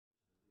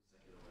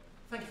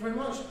you very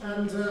much,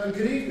 and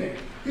good evening.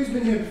 Who's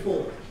been here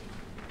before?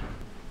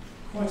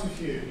 Quite a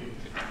few of you.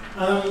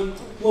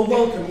 Well,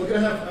 welcome. We're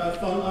going to have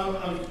fun.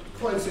 I'm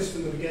quite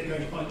insistent that we get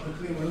going quite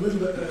quickly, and we're a little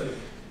bit early,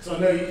 because I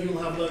know you'll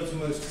have loads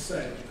and loads to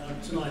say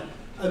tonight.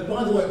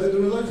 By the way, there are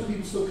loads of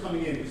people still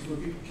coming in, because there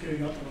are people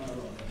queuing up when I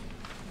arrive.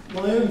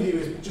 My own view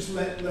is just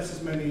let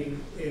as many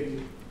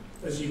in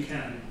as you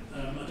can.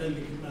 I don't think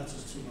it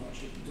matters too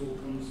much if the door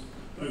comes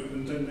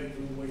open. Don't make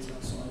them wait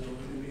outside or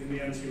in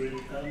the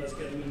ante-room. Let's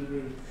get them in the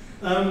room.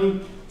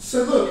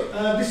 So look,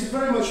 this is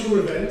very much your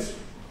event.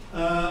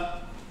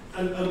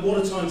 And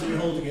what a time to be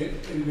holding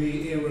it in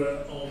the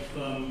era of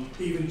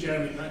even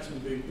Jeremy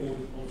Paxman being bored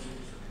with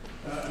politics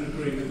and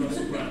agreeing with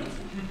Russell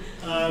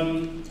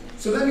Brand.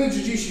 So let me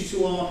introduce you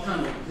to our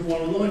panel, who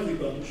are a lively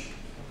bunch,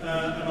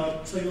 and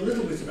I'll tell you a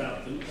little bit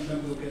about them, and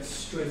then we'll get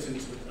straight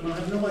into it. And I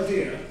have no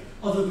idea,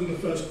 other than the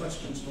first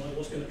question tonight,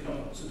 what's going to come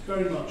up. So it's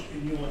very much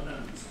in your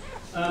hands.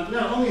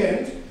 Now, on the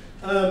end,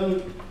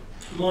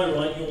 my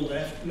right, your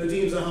left,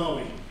 Nadeem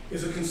Zahawi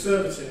is a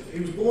conservative.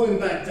 He was born in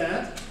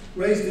Baghdad,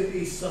 raised in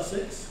East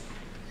Sussex.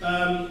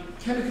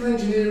 Chemical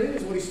engineering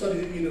is what he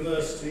studied at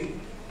university.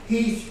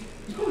 He's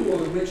probably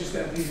one of the richest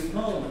MPs in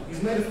Parliament.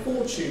 He's made a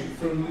fortune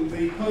from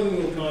the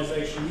polling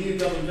organisation,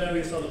 YouGov, and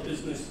various other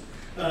business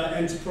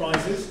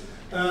enterprises.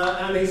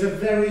 And he's a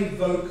very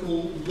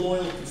vocal,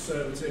 loyal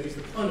conservative. He's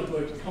the kind of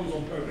bloke who comes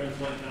on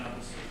programmes like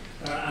ours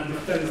and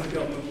defends the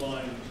government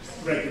line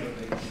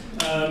regularly.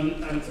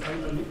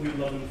 And we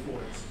love him for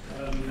it.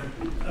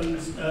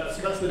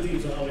 So that's Nadeem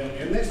Zahawi on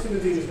here. Next to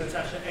Nadeem is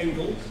Natasha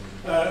Engel,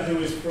 who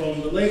is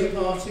from the Labour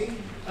Party.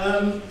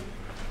 A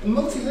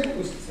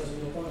multilingualist, it says on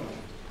your bio.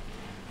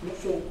 I'm not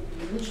sure,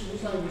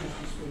 which languages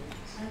do you speak?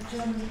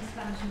 German,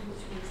 Spanish and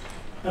Portuguese.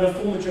 And a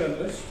former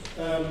journalist.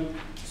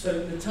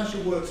 So Natasha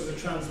works as a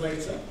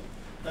translator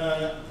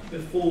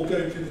before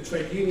going through the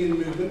trade union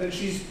movement, and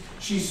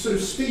she's sort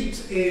of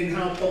steeped in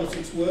how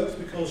politics works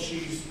because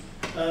she's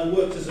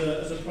worked as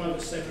a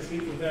private secretary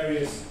for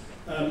various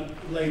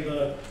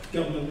Labour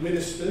government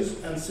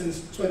ministers, and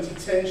since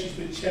 2010 she's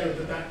been chair of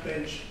the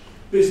Backbench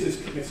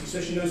Business Committee,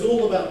 so she knows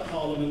all about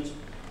Parliament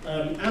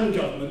and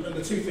government, and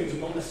the two things are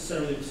not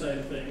necessarily the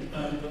same thing,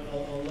 but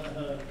I'll let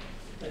her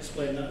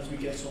explain that as we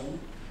get on.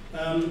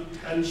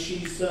 And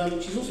she's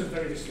also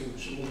very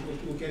distinguished,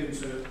 and we'll get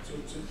into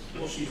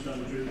what she's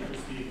done during the course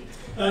of the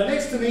year.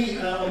 Next to me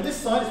on this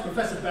side is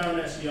Professor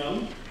Baroness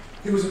Young,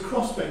 who is a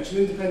crossbench, an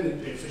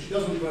independent peer, so she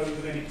doesn't vote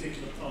with any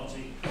particular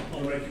party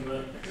on a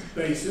regular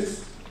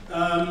basis.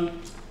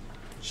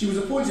 She was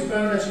appointed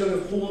Baroness Young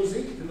of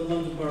Hornsey in the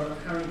London Borough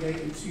of Harrogate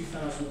in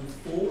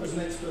 2004 as an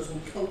expert on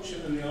culture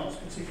and the arts,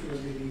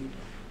 particularly the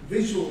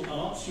visual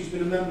arts. She's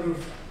been a member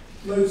of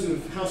loads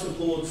of House of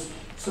Lords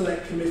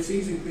select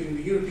committees, including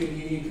the European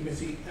Union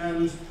Committee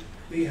and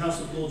the House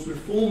of Lords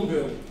Reform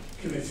Bill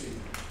Committee,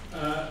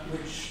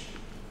 which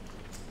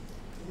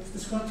is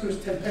described to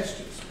as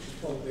tempestuous, which is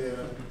probably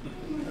a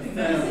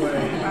fair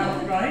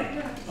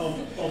way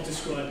of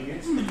describing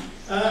it.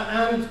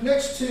 And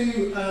next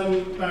to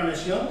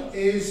Baroness Young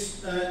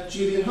is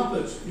Julian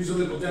Hubbard, who's a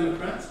Liberal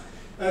Democrat.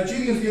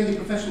 Julian's the only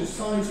professional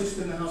scientist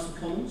in the House of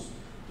Commons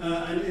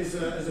and is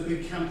a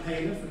big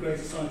campaigner for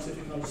greater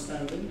scientific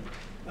understanding.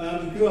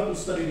 He grew up and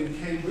studied in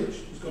Cambridge.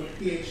 He's got a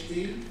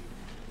PhD,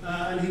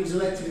 and he was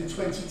elected in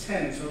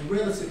 2010, so a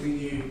relatively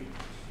new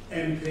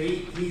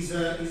MP. He's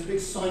a big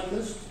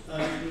cyclist,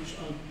 which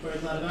I'm very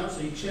glad about. So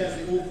he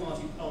chairs the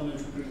all-party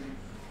parliamentary group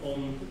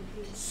on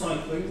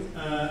cycling,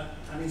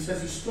 and he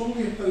says he's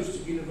strongly opposed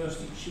to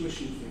university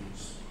tuition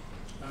fees,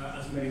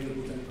 as many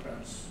Liberal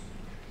Democrats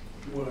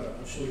were.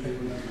 I'm sure you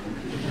remember.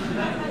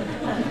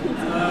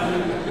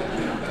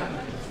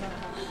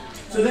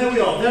 So there we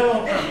are. There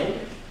our panel.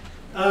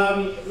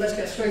 Let's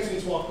get straight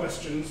into our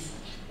questions.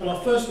 And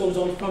our first one is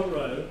on the front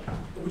row.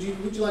 Would you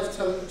like to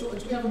tell us, do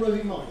we have a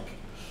roving mic?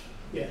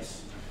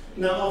 Yes.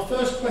 Now, our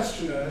first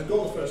questioner has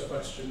got the first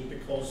question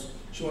because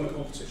she won a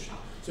competition.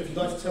 So if you'd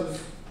like to tell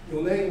us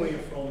your name, where you're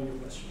from, and your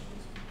question,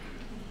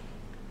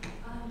 please.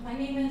 My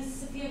name is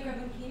Sophia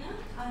Grabankina.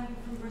 I'm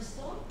from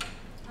Bristol.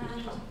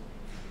 And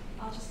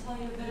I'll just tell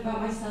you a bit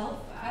about myself.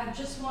 I've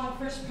just won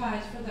first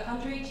prize for the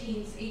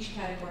under-18s age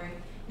category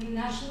in the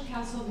National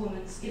Council of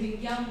Women's Giving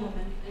Young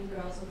Women and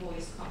Girls a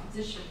Voice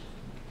competition.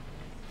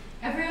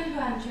 Everyone who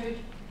entered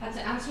had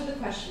to answer the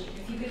question,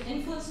 if you could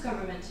influence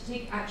government to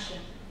take action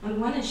on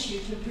one issue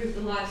to improve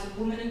the lives of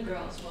women and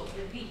girls, what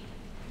would it be?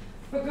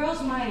 For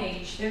girls my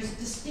age, there's a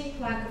distinct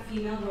lack of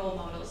female role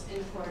models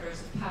in corridors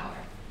of power.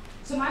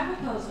 So my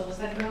proposal is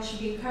that girls should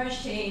be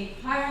encouraged to aim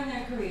higher in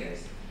their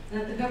careers,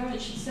 and that the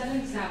government should set an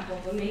example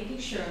by making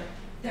sure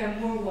there are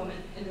more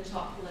women in the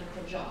top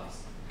political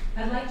jobs.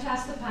 I'd like to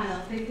ask the panel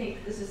if they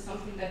think this is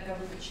something that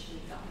government should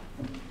be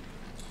done.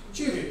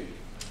 Julie.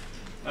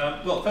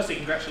 Well, firstly,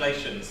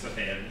 congratulations,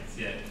 Sophia.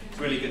 It's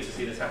really good to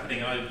see this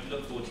happening. I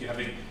look forward to you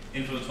having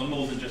influence on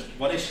more than just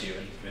one issue,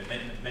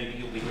 and maybe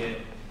you'll be here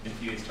in a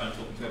few years' time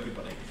talking to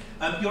everybody.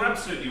 You're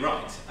absolutely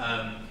right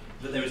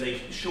that there is a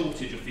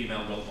shortage of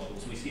female role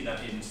models. We see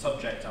that in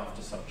subject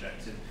after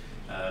subject.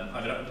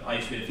 I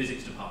used to be in a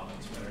physics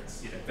department where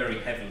it's very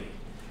heavily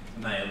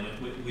male.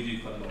 We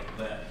do quite a lot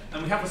there.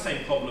 And we have the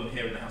same problem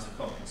here in the House of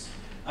Commons.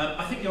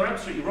 I think you're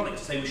absolutely right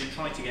to say we should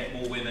try to get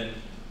more women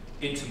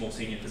into more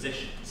senior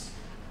positions.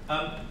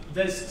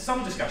 There's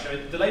some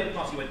discussion. The Labour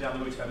Party went down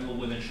the route of having all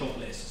women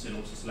shortlists in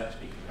order to select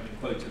people, having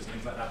quotas and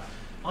things like that.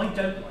 I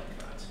don't like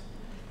that,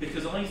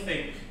 because I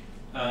think,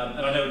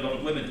 and I know a lot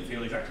of women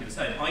feel exactly the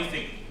same, I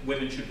think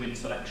women should win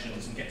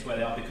selections and get to where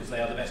they are because they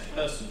are the best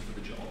person for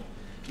the job,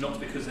 not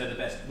because they're the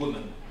best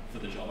woman for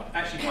the job. I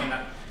actually find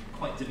that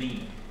quite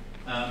demeaning.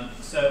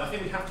 So I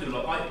think we have to do a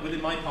lot.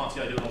 Within my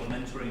party, I do a lot of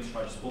mentoring to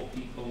try to support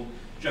people.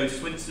 Jo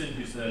Swinson,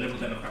 who's the Liberal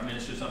Democrat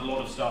minister, has done a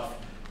lot of stuff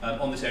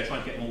on this area,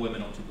 trying to get more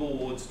women onto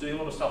boards, doing a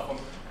lot of stuff on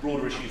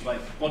broader issues like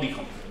body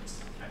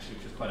confidence, actually,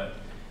 which is quite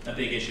a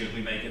big issue, and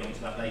we may get onto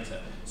that later.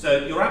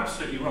 So you're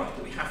absolutely right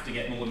that we have to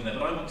get more women there,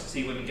 but I want to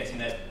see women getting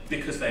there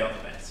because they are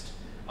the best.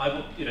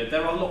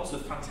 There are lots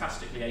of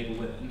fantastically able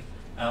women.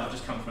 I've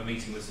just come from a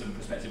meeting with some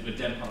prospective Lib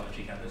Dem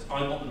parliamentary candidates.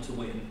 I want them to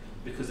win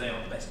because they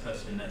are the best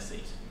person in their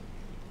seat.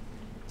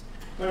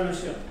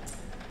 Baroness Young.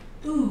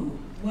 Ooh,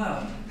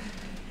 well.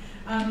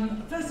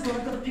 First of all,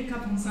 I've got to pick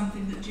up on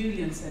something that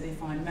Julian said,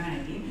 if I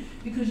may,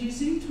 because you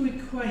seem to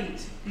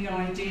equate the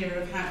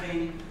idea of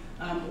having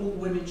all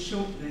women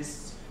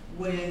shortlists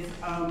with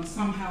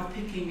somehow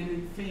picking an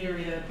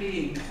inferior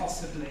being,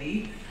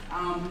 possibly,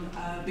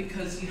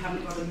 because you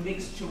haven't got a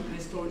mixed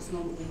shortlist or it's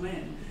not all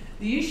men.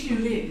 The issue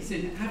is,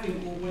 in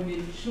having all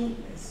women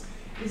shortlists,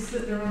 is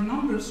that there are a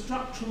number of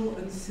structural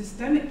and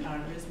systemic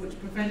barriers which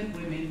prevent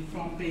women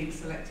from being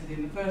selected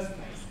in the first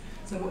place.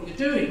 So what you're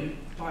doing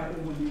by all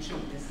women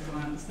shortlist, as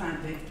I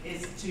understand it,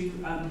 is to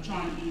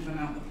try and even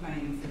out the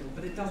playing field,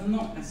 but it does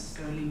not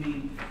necessarily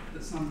mean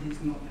that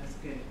somebody's not as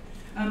good.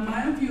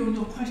 My own view on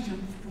your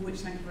question, for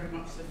which thank you very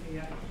much,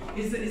 Sophia,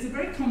 is that it's a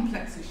very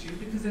complex issue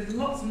because there's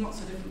lots and lots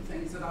of different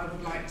things that I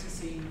would like to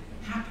see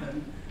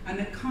happen, and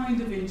they're kind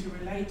of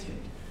interrelated.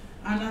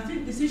 And I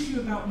think this issue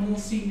about more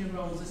senior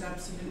roles is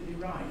absolutely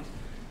right.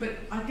 But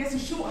I guess a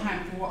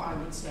shorthand for what I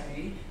would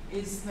say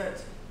is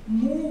that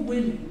more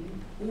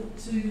women ought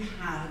to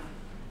have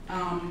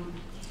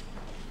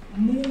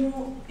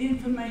more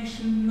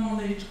information,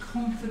 knowledge,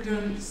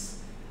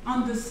 confidence,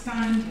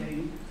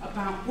 understanding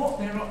about what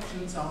their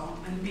options are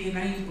and being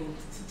able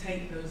to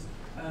take those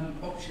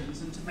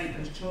options and to make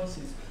those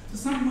choices. So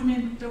some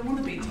women don't want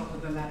to be top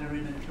of the ladder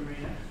in a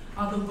career.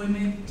 Other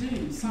women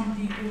do. Some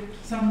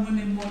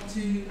women want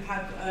to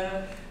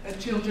have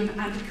children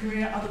and a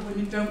career. Other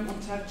women don't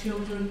want to have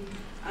children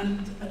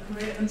and a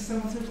career, and so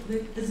on. So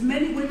as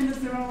many women as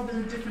there are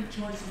different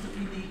choices that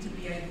we need to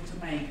be able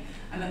to make.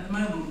 And at the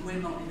moment, we're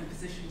not in a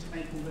position to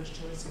make all those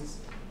choices.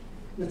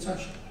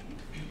 Natasha.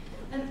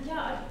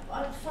 Yeah,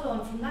 I'd follow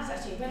on from that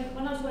actually.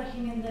 When I was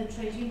working in the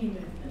trade union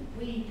movement,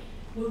 we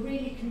were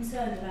really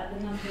concerned about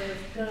the number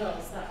of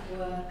girls that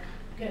were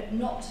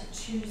not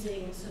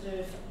choosing sort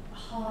of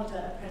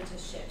harder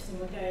apprenticeships, and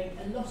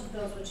a lot of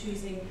girls were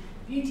choosing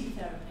beauty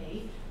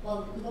therapy,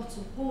 while lots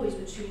of boys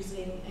were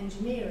choosing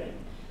engineering.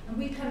 And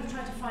we kind of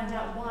tried to find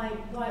out why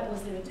it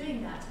was they were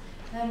doing that.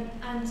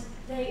 And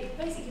they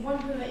basically,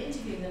 when we were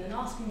interviewing them and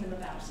asking them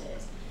about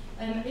it,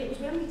 it was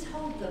when we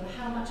told them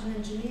how much an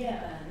engineer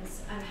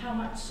earns and how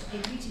much a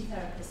beauty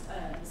therapist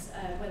earns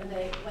when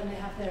they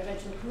have their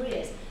eventual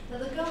careers, that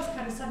the girls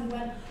kind of suddenly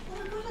went,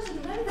 oh my God, I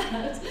didn't know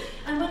that.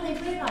 And when they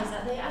realised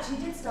that, they actually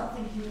did start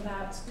thinking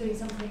about doing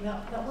something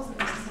that wasn't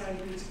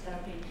necessarily beauty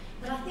therapy.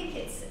 But I think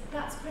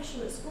that's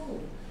pressure at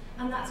school.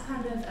 And that's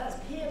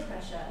peer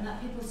pressure, and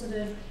that people sort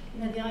of,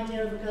 the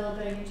idea of a girl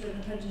going into an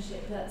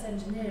apprenticeship that's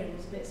engineering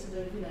is a bit sort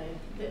of,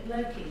 a bit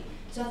blokey.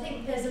 So I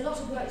think there's a lot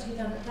of work to be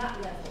done at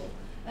that level.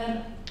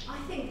 I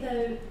think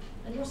though,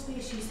 a lot of the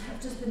issues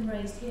have just been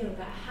raised here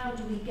about how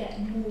do we get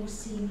more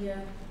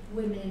senior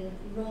women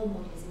role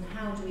models and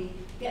how do we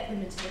get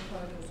them into the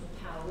corridors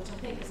of power, which I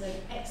think is an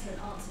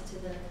excellent answer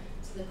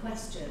to the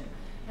question.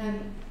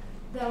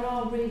 There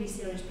are really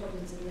serious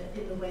problems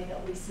in the way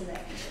that we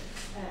select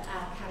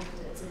our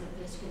candidates in the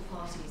political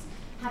parties.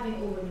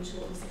 Having all women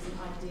shortlists isn't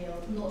ideal.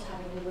 Not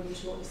having all women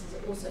shortlists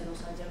is also not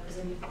ideal because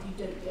then you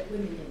don't get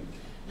women in.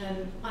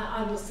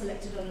 I was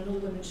selected on an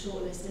all-women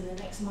shortlist in the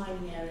next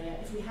mining area.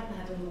 If we hadn't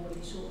had an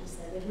all-women shortlist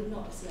there, they would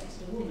not have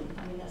selected a woman.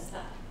 I mean,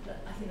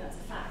 I think that's a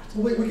fact.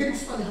 Well, we're getting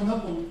slightly hung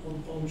up on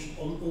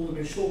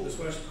all-women shortlists,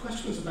 whereas the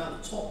question is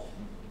about the top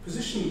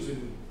positions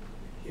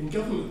in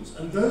government,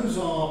 and those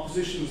are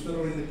positions that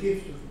are in the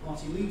gift of the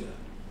party leader.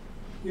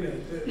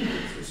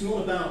 It's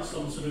not about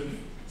some sort of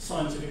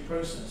scientific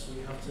process where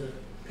you have to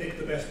pick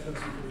the best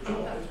person for the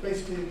job. It's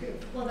basically a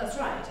gift. Well, that's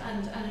right,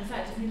 and in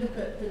fact, if you look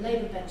at the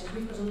Labour benches,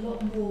 we've got a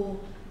lot more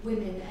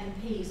women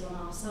MPs on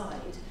our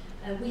side.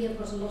 We have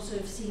got a lot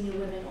of senior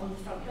women on the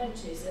front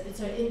benches,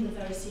 so in the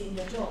very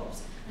senior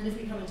jobs. And if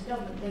we come into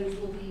government, those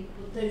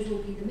will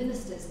be the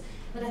ministers.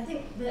 But I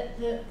think that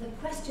the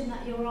question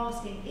that you're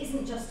asking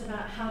isn't just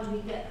about how do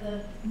we get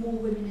the more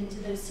women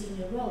into those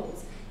senior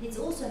roles. It's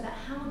also about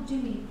how do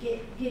we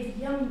give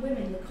young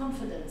women the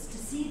confidence to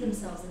see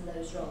themselves in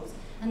those roles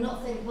and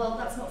not think, well,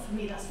 that's not for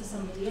me, that's for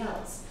somebody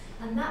else.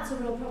 And that's a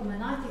real problem.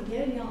 And I think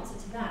the only answer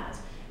to that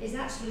is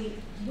actually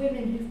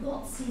women who've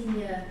got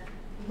senior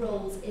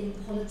roles in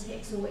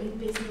politics or in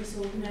business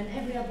or in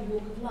every other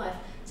walk of life,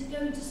 to go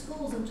into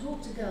schools and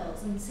talk to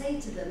girls and say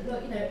to them,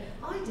 look,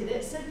 I did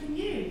it, so can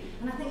you.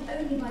 And I think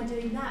only by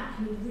doing that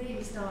can we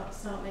really start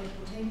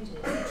making changes.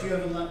 Do you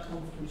ever lack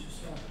confidence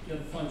yourself? Do you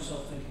ever find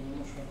yourself thinking, I'm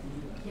not sure I can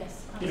do that?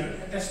 Yes,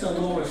 absolutely. Estelle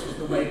Morris was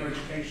the Labour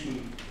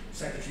Education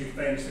Secretary,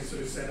 famously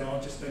sort of said, I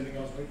just don't think I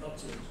was up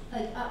to it.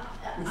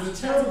 Which was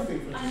a terrible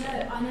thing for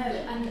her. I know,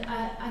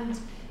 and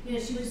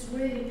she was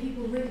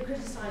people really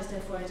criticised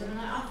her for it, and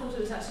I thought it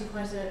was actually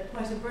quite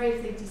a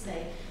brave thing to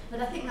say. But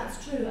I think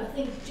that's true. I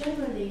think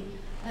generally,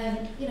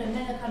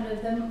 men are kind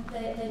of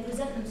they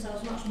present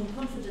themselves much more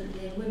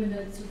confidently, and women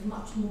are sort of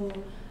much more,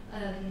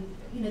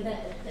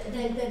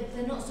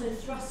 they're not so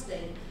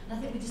thrusting. And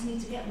I think we just need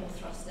to get more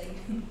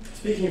thrusting.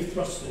 Speaking of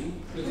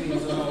thrusting, the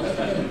things are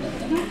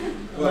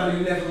a man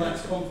who never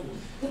lacks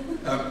confidence.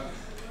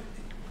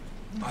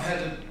 I had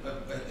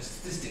a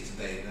statistic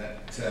today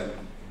that.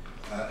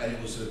 And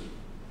it was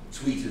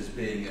tweeted as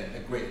being a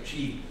great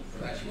achievement,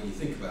 but actually when you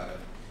think about it,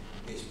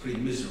 it's pretty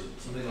miserable.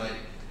 Something like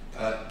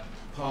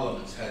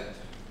Parliament's had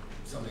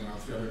something around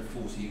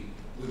 340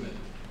 women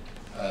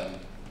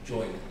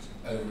join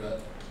it over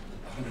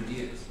 100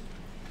 years.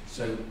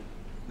 So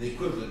the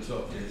equivalent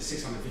of the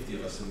 650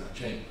 of us in that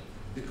chamber,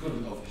 the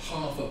equivalent of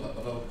half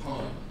of our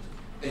Parliament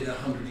in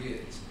 100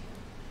 years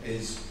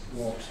is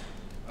what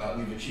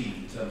we've achieved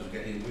in terms of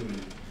getting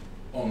women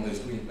on those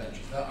green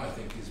benches. That, I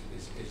think, is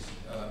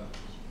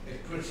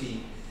a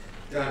pretty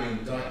damning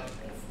indictment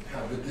of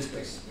how good this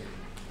place has been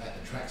at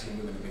attracting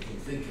women and making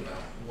them think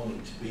about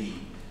wanting to be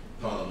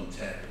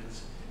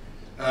parliamentarians.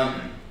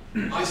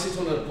 I sit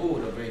on a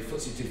board of a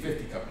FTSE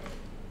 250 company,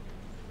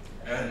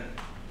 and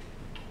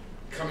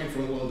coming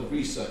from the world of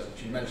research,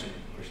 which you mentioned,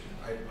 Christian,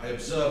 I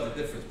observe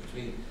the difference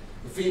between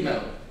the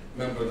female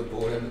member of the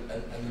board and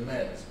the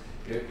males.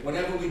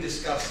 Whenever we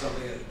discuss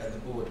something at the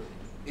board,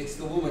 it's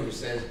the woman who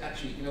says,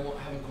 actually, you know what,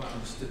 I haven't quite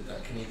understood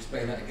that, can you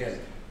explain that again?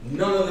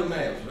 None of the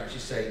males would actually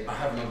say, I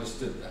haven't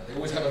understood that. They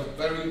always have a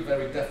very,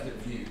 very definite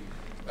view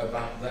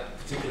about that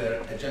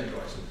particular agenda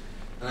item.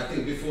 And I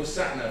think before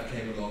sat-nav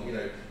came along,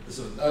 the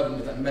sort of urban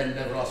myth that men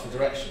never ask for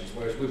directions,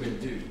 whereas women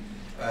do,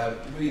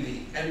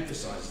 really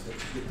emphasises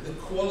the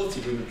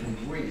quality women can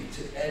bring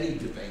to any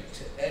debate,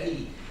 to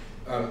any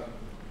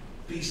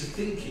piece of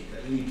thinking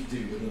that you need to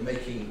do when you're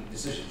making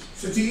decisions.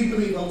 So do you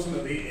believe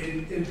ultimately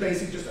in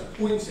basically just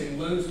appointing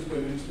loads of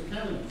women to the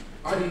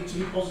cabinet to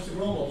be positive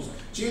role models?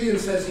 Julian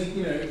says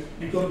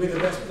you've got to be the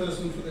best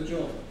person for the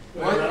job.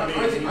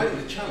 I think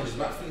the challenge is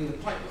about filling the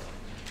pipeline.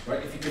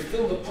 Right? If you can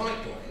fill the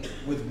pipeline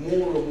with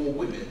more and more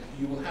women,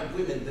 you will have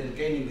women then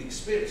gaining the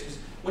experience. Because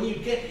when you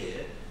get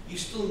here, you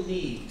still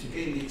need to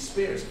gain the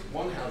experience of,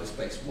 one, how this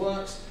place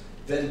works,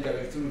 then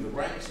going through the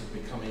ranks of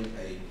becoming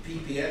a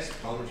PPS,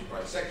 Parliamentary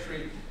Private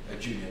Secretary, a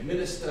junior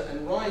minister,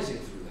 and rising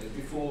through those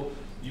before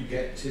you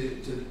get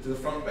to the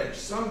front bench.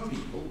 Some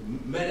people,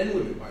 men and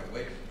women by the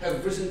way,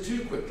 have risen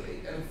too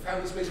quickly and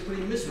found this place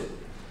pretty miserable.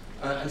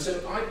 And so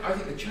I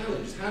think the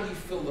challenge is how do you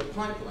fill the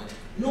pipeline,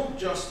 not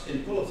just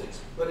in politics,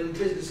 but in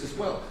business as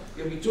well.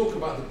 We talk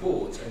about the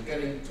boards and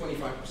getting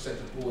 25%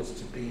 of boards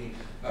to be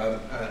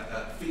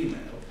female.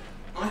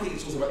 I think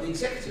it's also about the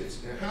executives.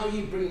 How are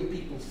you bringing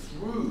people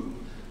through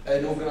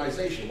an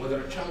organisation, whether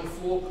at Channel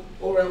 4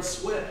 or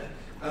elsewhere,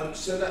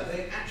 so that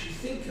they actually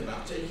think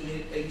about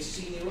taking a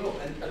senior role.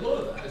 And a lot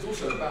of that is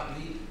also about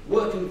the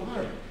work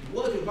environment. The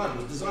work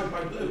environment was designed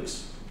by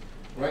blokes,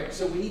 right?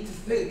 So we need to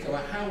think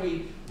about how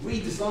we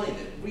redesign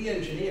it,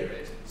 re-engineer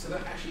it, so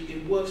that actually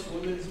it works for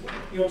women as well.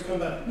 You want to come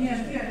back?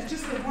 Yeah, it's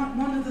just that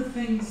one of the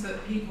things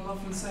that people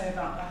often say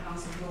about the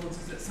House of Lords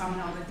is that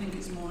somehow they think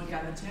it's more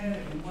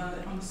egalitarian. Well,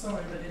 I'm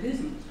sorry, but it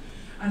isn't.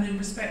 And in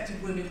respect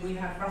of women, we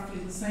have roughly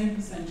the same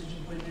percentage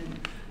of women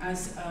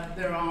as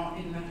there are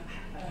in the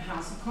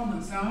House of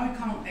Commons. Now, I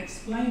can't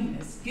explain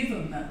this,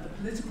 given that the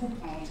political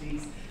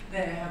parties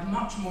there have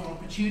much more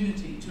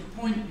opportunity to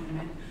appoint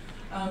women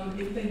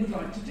if they would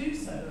like to do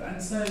so.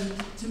 And so,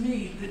 to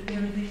me, there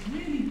are these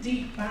really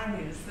deep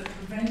barriers that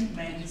prevent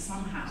men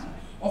somehow,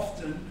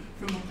 often,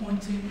 from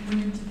appointing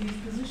women to these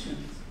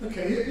positions.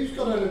 Okay, who's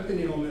got an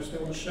opinion on this they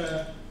want to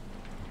share?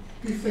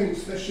 Who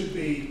thinks there should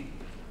be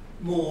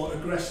more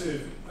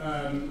aggressive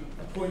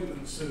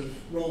appointments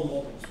of role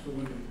models for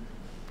women?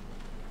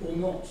 Or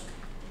not?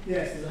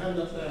 Yes, there's a hand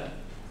up there.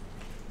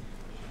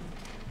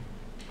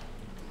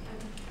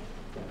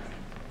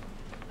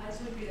 I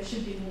just agree there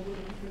should be more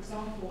women. For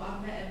example,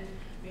 I've met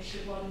Miss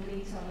Siobhan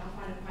Leeton, and I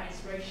find her quite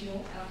inspirational.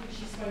 And I think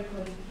she spoke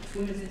on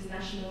Women's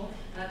International,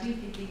 and I do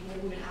think we need more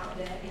women out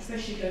there,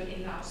 especially going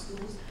in and out of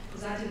schools,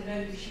 because I didn't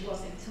know who she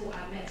was until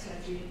I met her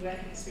during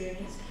working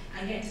experience.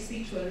 And getting to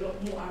speak to her a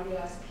lot more, I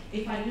realised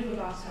if I knew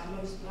about her,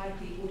 I most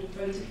likely would have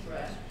voted for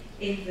her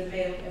in the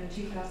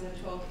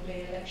 2012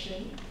 May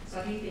election. So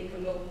I do think a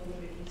lot more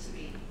women need to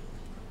be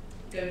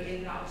going in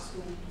and out of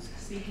schools,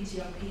 speaking to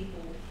young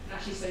people, and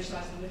actually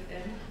socialising with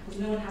them,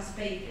 because no one has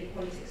faith in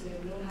politics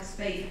anymore. No one has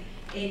faith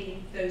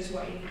in those who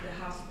are in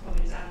the House of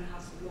Commons and the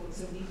House of Lords.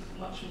 So we need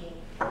much more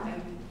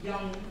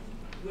young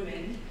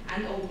women,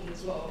 and old women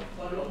as well,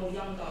 but a lot more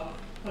younger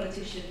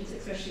politicians,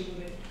 especially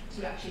women,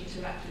 to actually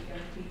interact with young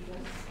people.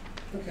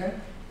 Okay.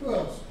 Who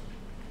else?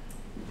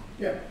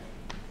 Yeah.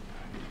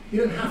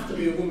 You don't have to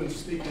be a woman to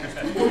speak on this.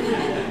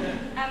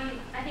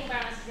 I think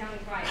Baroness Young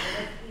is right.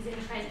 There's these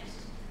entrenched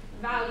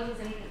values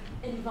and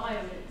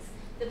environments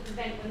that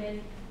prevent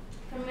women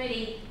from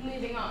really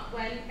moving up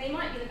when they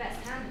might be the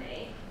best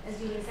candidate, as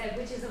Julia said,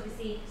 which is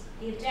obviously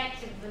the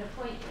objective of an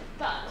appointment.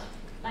 But,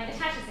 like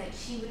Natasha said,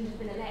 she wouldn't have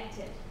been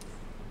elected.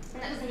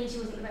 And that doesn't mean she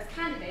wasn't the best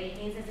candidate. It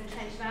means there's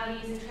entrenched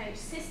values, entrenched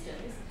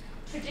systems,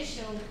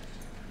 traditional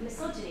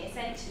misogyny,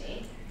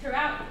 essentially,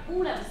 throughout all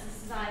levels of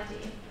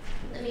society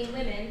that mean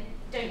women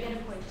don't get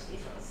appointed to these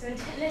roles. So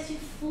unless you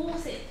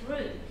force it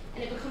through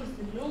and it becomes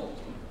the norm,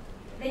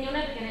 then you're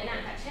never going to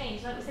enact that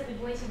change. Like we said, we've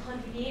been waiting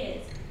 100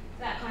 years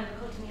for that kind of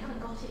culture, and we haven't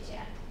got it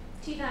yet.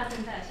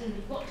 2013,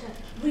 we've got to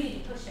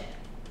really push it.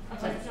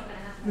 Otherwise it's not going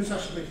to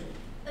happen.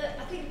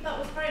 I think that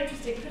was very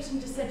interesting. Christian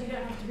just said you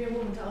don't have to be a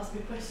woman to ask me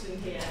a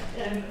question here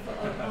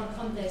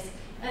on this.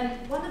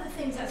 One of the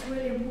things that's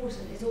really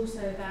important is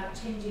also about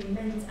changing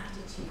men's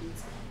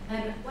attitudes.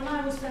 When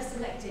I was first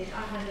elected,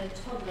 I had a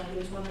toddler who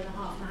was 1.5,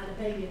 and I had a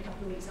baby a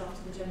couple of weeks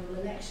after the general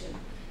election.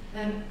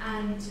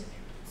 And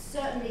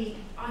certainly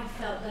I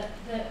felt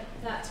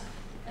that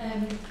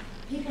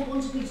people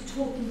wanted me to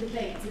talk in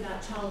debates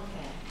about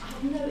childcare. I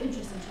had no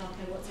interest in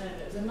childcare whatsoever.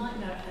 It was a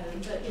nightmare at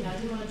home, but I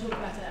didn't want to talk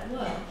about it at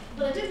work.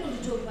 What I did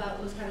want to talk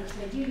about was kind of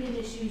trade union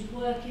issues,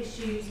 work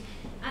issues,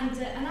 and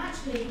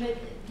actually,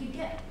 you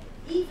get,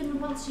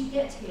 even once you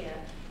get here,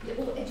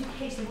 or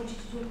education. I want you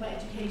to talk about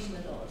education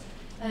a lot.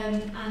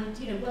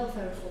 And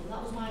welfare reform.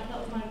 That was my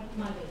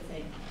big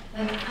thing.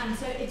 And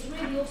so it's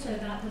really also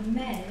about the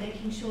men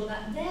making sure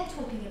that they're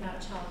talking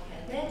about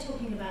childcare. They're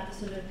talking about the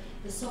sort of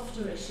the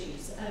softer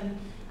issues.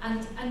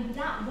 And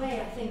that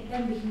way, I think,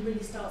 then we can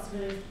really start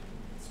sort of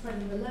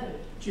spreading the load.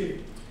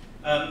 Julie.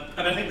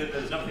 And I think that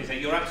there's another thing to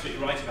say. You're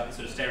absolutely right about the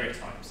sort of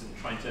stereotypes and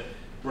trying to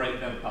break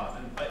them apart.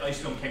 And I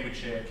used to be on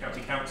Cambridgeshire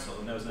County Council,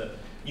 and there was a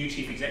new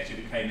chief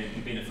executive who came in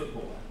who'd been a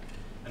footballer.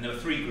 And there were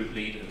 3 group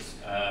leaders.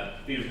 The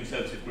leader of the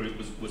Conservative group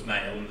was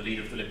male, and the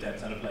leader of the Lib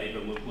Dems and of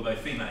Labour were both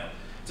female.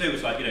 So it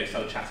was like,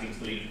 started chatting to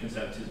the leader of the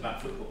Conservatives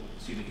about football,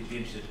 assuming he'd be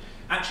interested.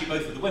 Actually,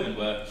 both of the women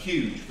were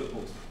huge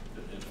football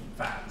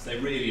fans. They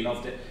really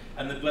loved it.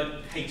 And the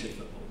bloke hated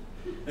football.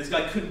 And this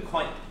guy couldn't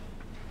quite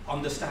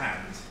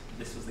understand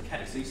this was the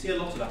case. So you see a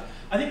lot of that.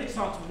 I think it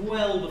starts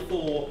well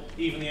before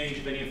even the age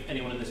of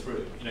anyone in this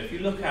room. If you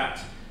look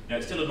at,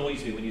 it still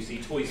annoys me when you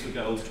see toys for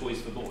girls,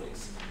 toys for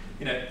boys.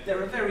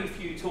 There are very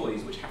few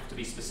toys which have to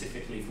be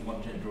specifically for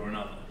one gender or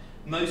another.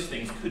 Most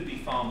things could be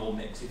far more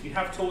mixed. If you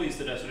have toys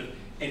that are sort of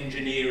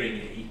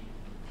engineering-y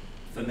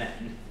for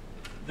men,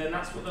 then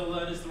that's what they'll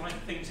learn is the right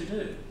thing to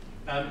do.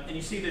 And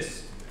you see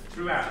this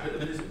throughout.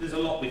 There's a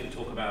lot we could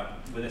talk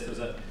about with this. There's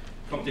a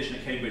competition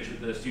at Cambridge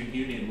with the student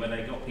union where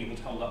they got people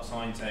to hold up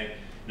signs saying,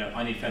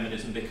 I need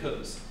feminism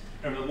because.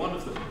 I remember one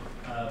of them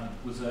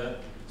was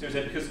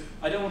because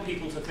I don't want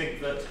people to think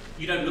that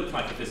you don't look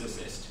like a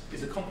physicist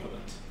is a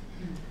compliment.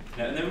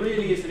 And there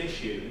really is an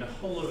issue in a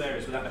whole lot of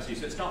areas with that message.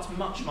 So it starts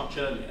much, much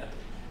earlier.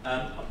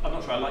 I'm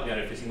not sure I like the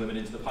idea of fitting women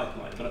into the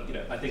pipeline, but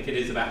I think it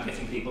is about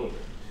getting people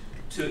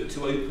to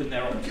open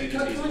their opportunities.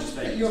 Can I just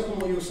pick you up on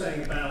what you were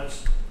saying about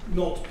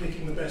not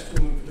picking the best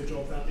woman for the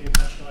job without being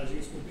patronising?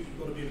 You've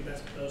got to be the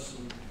best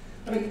person.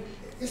 I mean,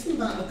 isn't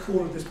that the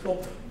core of this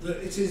problem? That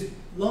it is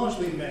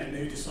largely men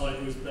who decide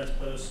who is the best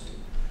person.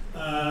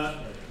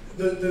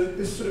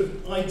 This sort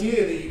of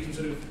idea that you can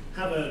sort of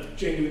have a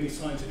genuinely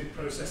scientific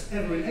process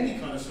ever in any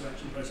kind of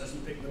selection process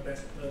and pick the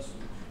best person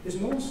is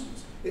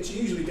nonsense. It's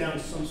usually down to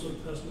some sort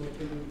of personal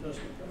opinion and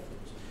personal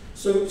preference.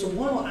 So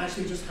why not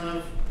actually just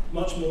have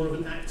much more of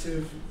an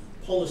active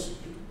policy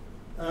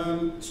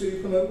to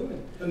promote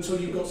women until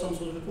you've got some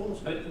sort of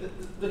equality?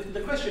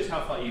 The question is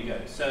how far you go.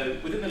 So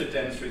within the Lib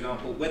Dems, for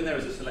example, when there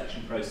is a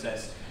selection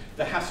process,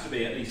 there has to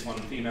be at least one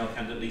female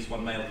candidate, at least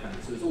one male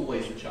candidate. So there's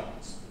always a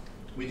chance.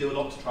 We do a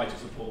lot to try to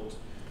support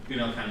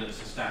female candidates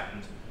to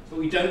stand. But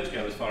we don't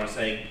go as far as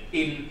saying,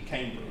 in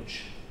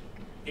Cambridge,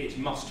 it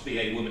must be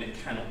a woman, it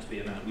cannot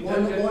be a man.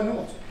 Why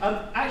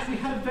not? Actually,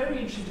 we had a very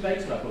interesting debate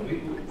at our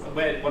conference.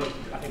 We're one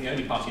of, I think, the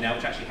only party now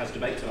which actually has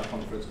debates at our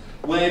conference,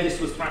 where this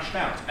was thrashed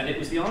out. And it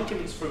was the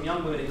arguments from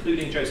young women,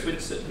 including Jo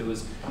Swinson, who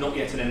was not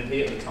yet an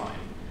MP at the time,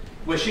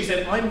 where she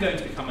said, I'm going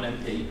to become an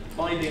MP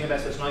by being the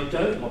best person. I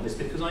don't want this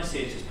because I see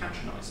it as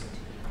patronising.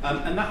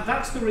 And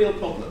that's the real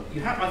problem.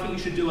 I think you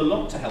should do a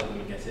lot to help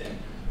women get in.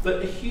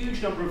 But a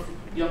huge number of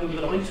young women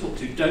that I talk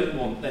to don't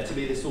want there to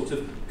be this sort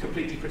of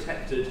completely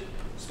protected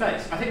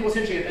space. I think what's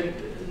interesting,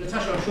 and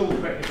Natasha, I'm sure will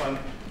correct me if I'm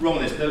wrong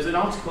on this, but there was an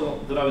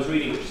article that I was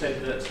reading which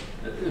said that,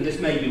 and this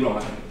may be wrong,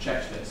 I haven't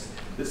checked this,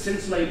 that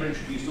since Labour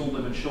introduced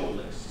all-women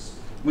shortlists,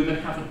 women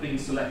haven't been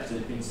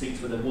selected in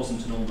seats where there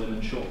wasn't an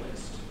all-women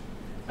shortlist.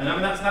 And I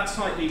mean, that's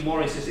slightly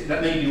more insistent.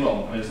 That may be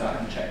wrong, I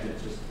haven't checked it,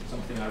 it's just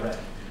something I read.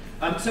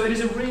 So it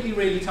is a really,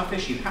 really tough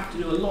issue. You have to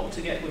do a lot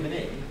to get women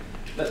in,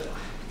 but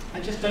I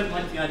just don't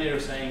like the idea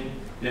of saying,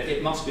 you know,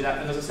 it must be that.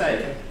 And as I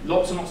say,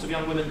 lots and lots of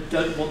young women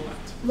don't want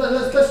that.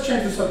 Let's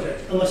change the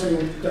subject, unless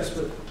anyone's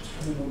desperate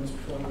to have on this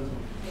before I move on.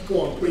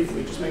 Go on,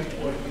 briefly, just make a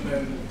point, and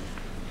then...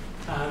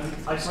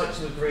 I'd just like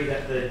to agree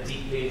that the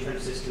deeply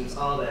entrenched systems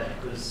are there,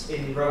 because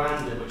in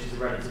Rwanda, which is a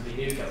relatively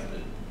new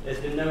government, there's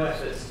been no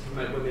efforts to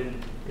promote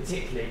women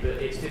particularly,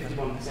 but it's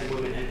 51%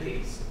 women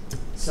MPs.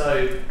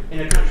 So in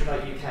a country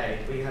like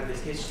UK, we have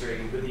this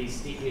history with these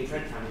deeply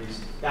entrenched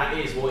families. That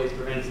is what is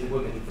preventing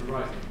women from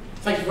rising.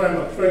 Thank you very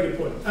much. Very good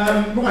point.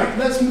 Right,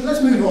 let's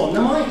move on.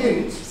 Now, my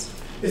hint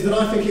is that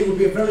I think it would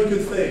be a very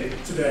good thing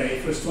today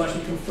for us to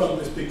actually confront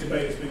this big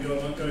debate that's been going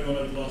on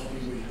over the last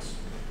few weeks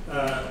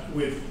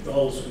with the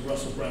whole sort of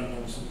Russell Brand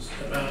nonsense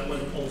about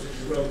whether politics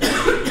is relevant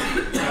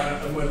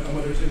and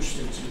whether it's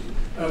interesting to you.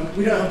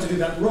 We don't have to do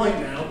that right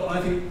now, but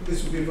I think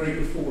this would be a very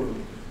good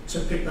forum to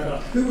pick that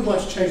up. Who would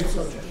like to change the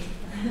subject?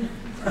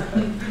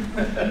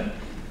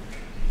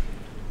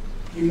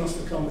 You must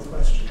have come with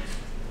questions.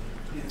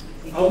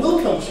 I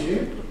will come to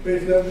you, but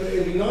it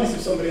would be nice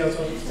if somebody else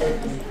wanted to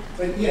talk to me.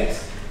 But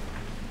yes.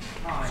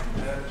 Hi,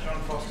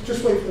 John Foster.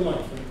 Just wait for the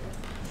microphone.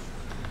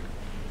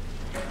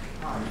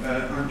 Hi,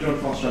 I'm John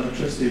Foster. I'm a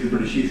trustee of the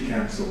British Youth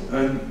Council.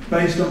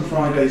 Based on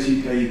Friday's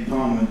UK Youth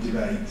Parliament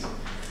debate,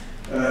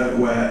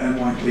 where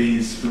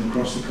MYPs from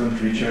across the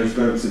country chose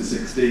Votes at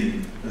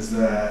 16 as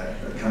their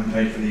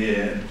campaign for the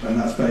year, and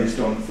that's based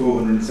on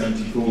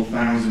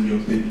 474,000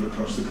 young people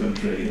across the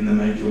country in the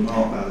major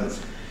mark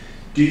ballots.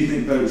 Do you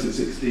think Votes at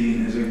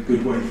 16 is a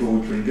good way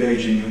forward for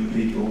engaging young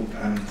people,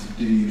 and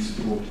do you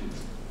support it?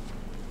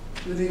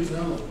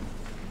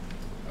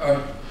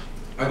 I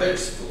don't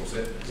support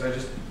it, because I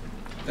just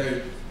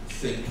don't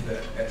think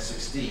that at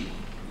 16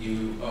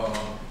 you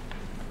are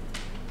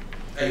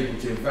able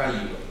to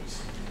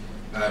evaluate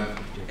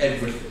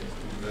everything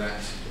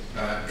that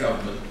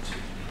government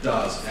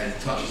does and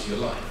touches your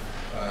life.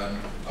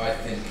 I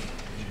think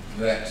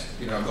that,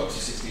 you know, I've got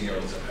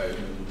 16-year-olds at home,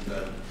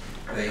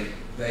 and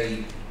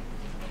they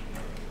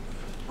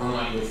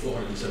unlike your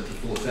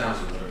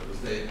 474,000,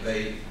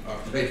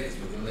 I've debated this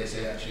with them, they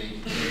say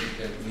actually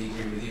we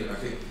agree with you, and I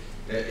think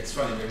it's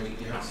funny when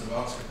you have to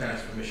ask a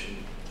parent's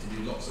permission to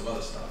do lots of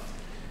other stuff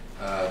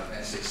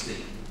at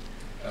 16,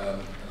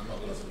 and I'm not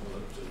going to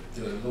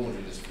do a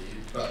laundry list for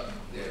you, but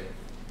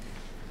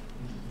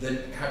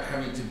then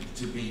having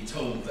to be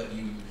told that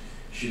you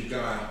should go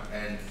out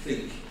and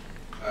think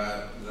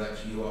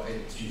that you are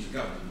able to choose a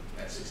government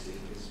at 16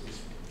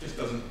 just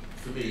doesn't,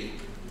 for me,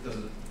 it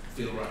doesn't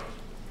feel right.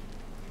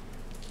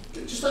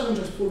 Just out of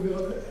interest, before we go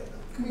on,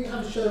 can we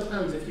have a show of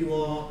hands if you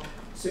are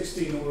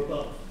 16 or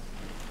above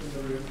in the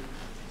room?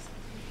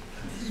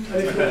 And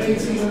if you're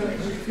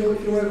 18,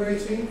 if you're over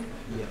 18?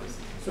 Yes.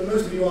 So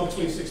most of you are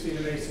between 16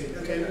 and 18.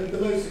 Okay, and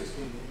below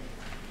 16?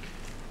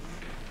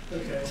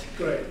 Okay,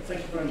 great.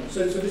 Thank you very much. So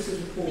this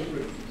is a core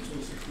group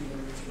between 16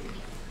 and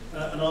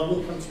 18. And I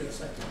will come to you in a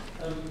second.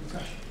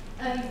 Natasha?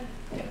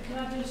 Can I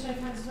do a show of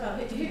hands as well?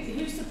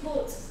 Who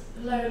supports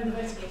lowering the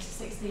voting age to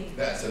 16?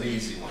 That's an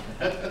easy one.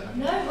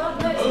 No, well,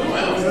 no, it's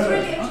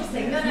really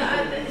interesting. No,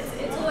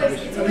 it's always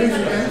like,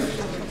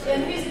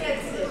 and who's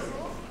against it?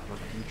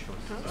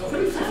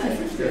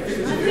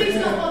 And who's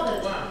not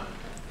bothered? Wow.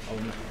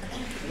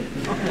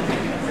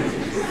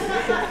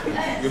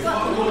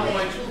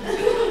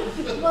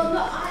 Well,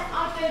 no,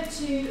 I go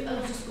to a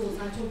lot of schools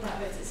and I talk about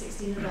votes at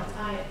 16 a lot.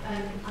 I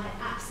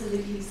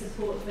absolutely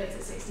support votes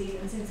at 16,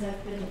 and since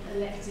I've been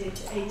elected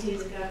 8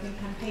 years ago, I've been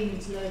campaigning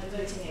to lower the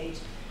voting age.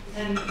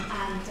 And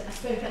I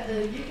spoke at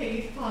the UK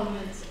Youth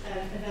Parliament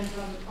event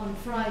on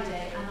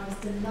Friday, and I was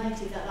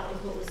delighted that that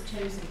was what was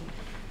chosen.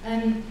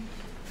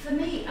 For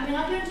me, I mean,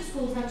 I go into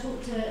schools and I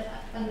talk to,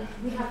 and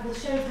we have the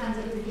show of hands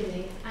at the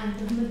beginning, and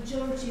the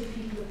majority of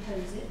people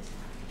oppose it.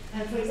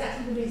 For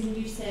exactly the reason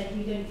you said,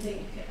 we don't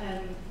think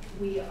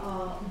we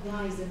are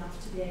wise enough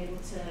to be able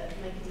to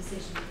make a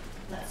decision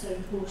that's so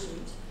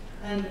important.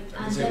 And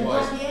then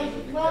by the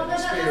end, well, no,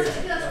 that's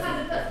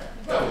kind of,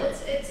 well,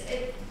 it's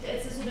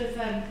a sort of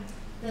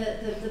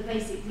the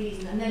basic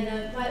reason. And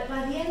then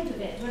by the end of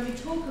it, when we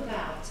talk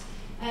about,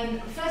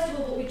 first of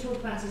all, what we talk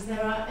about is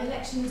there are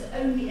elections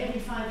only every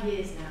 5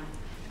 years now.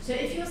 So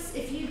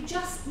if you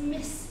just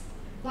miss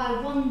by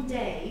 1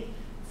 day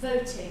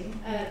voting,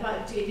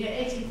 your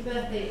 18th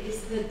birthday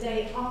is the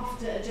day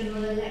after a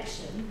general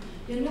election,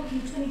 you're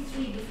knocking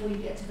 23 before you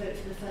get to vote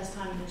for the first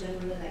time in a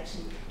general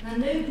election. Now,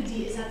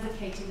 nobody is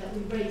advocating that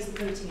we raise the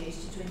voting age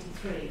to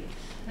 23.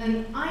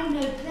 I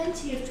know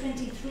plenty of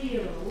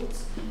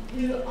 23-year-olds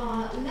who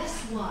are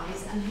less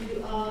wise and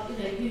who are,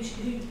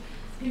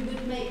 who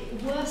would make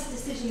worse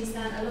decisions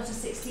than a lot of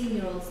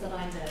 16-year-olds that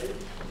I know.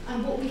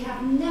 And what we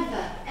have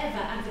never, ever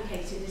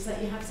advocated is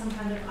that you have some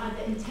kind of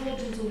either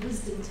intelligence or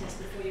wisdom test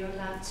before you're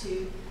allowed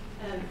to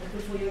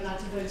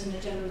vote in a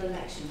general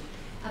election.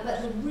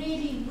 But the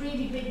really,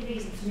 really big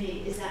reason for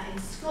me is that in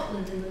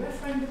Scotland, in the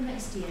referendum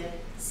next year,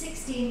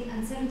 16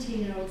 and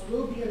 17-year-olds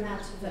will be allowed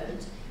to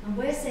vote, And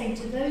we're saying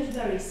to those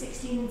very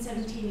 16 and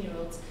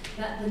 17-year-olds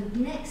that the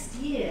next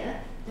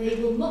year they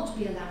will not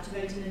be allowed to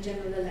vote in a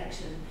general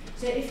election.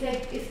 So if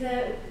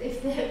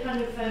they're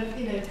kind of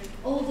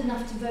old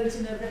enough to vote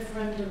in a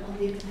referendum on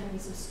the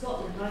independence of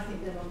Scotland, I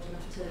think they're old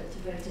enough to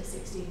vote at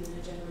 16 in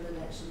a general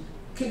election.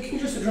 Can you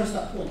just address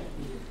that point?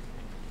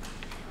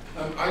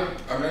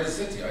 I'm as I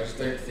said to you, I just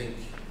don't think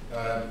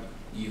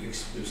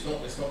it's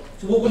not.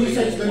 So what would you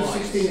say to those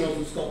 16-year-olds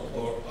in Scotland?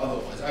 Or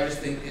otherwise, I just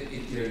think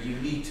you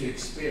need to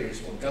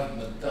experience what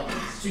government does.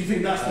 So you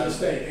think that's the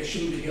mistake? It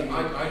shouldn't be.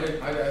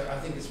 I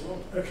think it's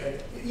wrong. Okay.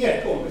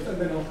 Yeah, go on,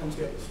 and then I'll come to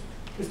the others.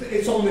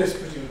 It's on this,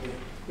 presumably.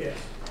 Yes.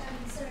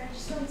 Sorry, I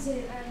just want to,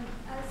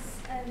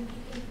 as in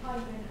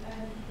Parliament,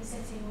 the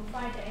sitting on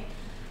Friday,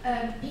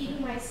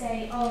 people might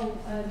say, oh,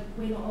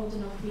 we're not old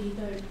enough,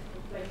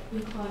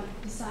 we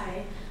can't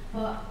decide.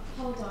 But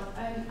hold on,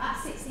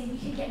 at 16 we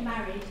can get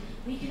married,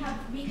 we can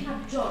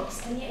have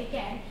jobs, and yet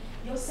again,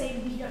 you're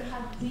saying we don't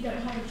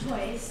have a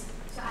choice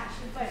to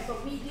actually vote,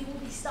 but we do all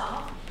this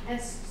stuff, and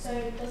so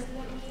doesn't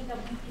that mean that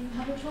we do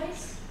have a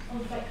choice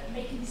of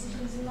making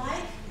decisions in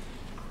life?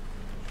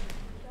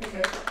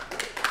 Okay.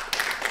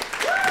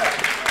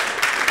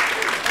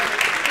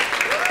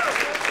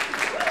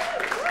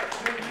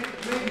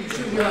 Maybe you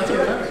shouldn't be allowed to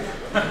get married.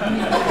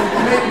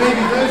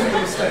 Maybe those are the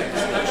mistakes,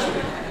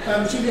 actually.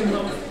 Julian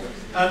Locke.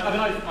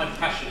 I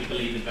passionately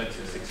believe in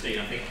voting at 16.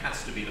 I think it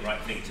has to be the right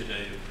thing to do.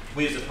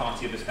 We as a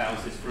party have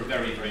espoused this for a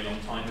very, very long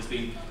time. There's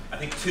been, I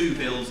think, 2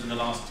 bills in the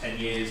last 10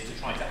 years to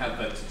try to have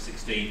votes at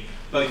 16,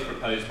 both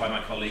proposed by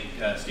my colleague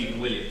Stephen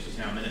Williams, who's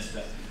now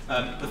Minister.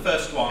 The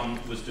first one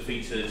was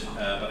defeated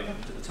by the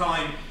government at the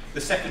time.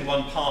 The second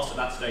one passed at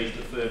that stage,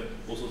 but for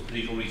all sorts of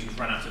political reasons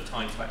ran out of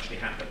time to actually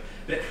happen.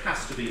 But it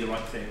has to be the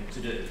right thing to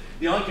do.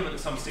 The argument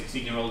that some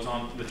 16-year-olds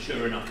aren't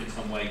mature enough in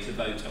some way to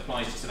vote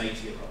applies to some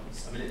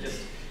 80-year-olds. I mean, it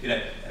just,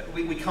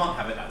 we can't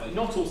have it that way.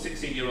 Not all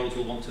 16-year-olds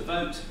will want to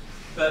vote,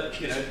 but,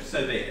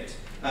 so be it.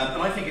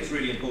 And I think it's a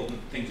really important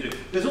thing to do.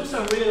 There's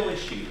also a real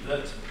issue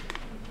that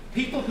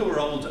people who are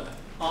older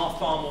are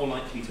far more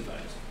likely to vote.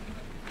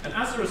 And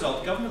as a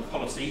result, government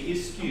policy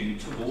is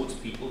skewed towards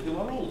people who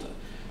are older.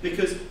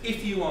 Because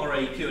if you are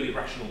a purely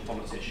rational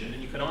politician,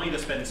 and you can either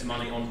spend some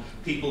money on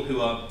people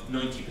who are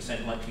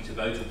 90% likely to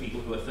vote or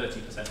people who are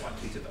 30%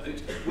 likely to vote,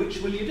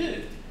 which will you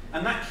do?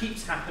 And that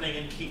keeps happening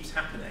and keeps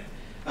happening.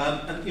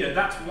 And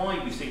that's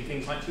why we've seen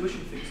things like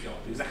tuition fees go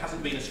up, because there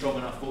hasn't been a strong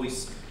enough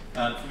voice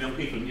from young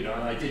people. And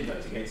I did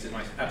vote against it, and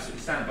I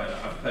absolutely stand by that.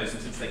 I've opposed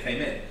them since they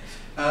came in.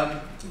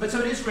 But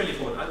so it is really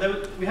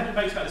important. We had a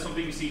debate about this on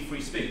BBC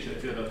Free Speech,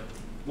 if you ever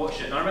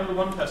watched it. And I remember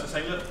one person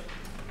saying, look,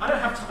 I don't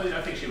have time.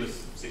 I think she was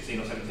 16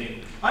 or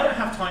 17. I don't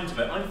have time to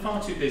vote. I'm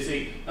far too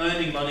busy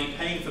earning money,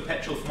 paying for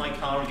petrol for my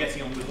car and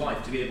getting on with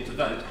life to be able to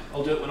vote.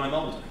 I'll do it when I'm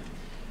older.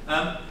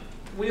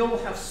 We all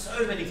have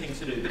so many things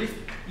to do, but if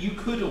you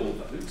could all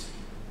vote,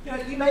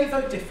 you may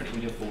vote differently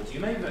when you're 40, you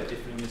may vote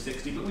differently when you're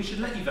 60, but we should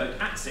let you vote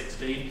at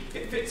 16.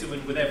 It fits in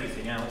with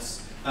everything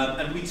else.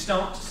 And we'd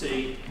start to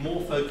see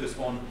more focus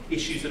on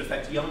issues that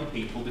affect young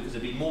people, because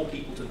there'd be more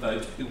people to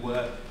vote who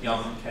were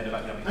young and cared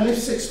about young people. And if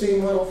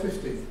 16, why not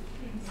 15?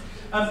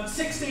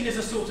 16 is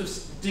a sort of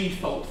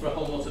default for a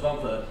whole lot of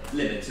other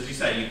limits. As you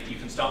say, you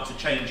can start to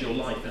change your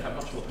life and have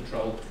much more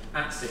control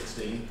at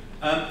 16.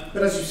 But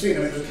as you've seen,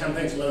 there's a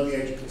campaign to lower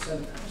the age of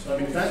consent now. So,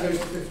 if that goes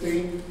to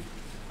 15...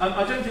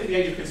 I don't think the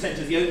age of consent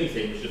is the only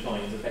thing which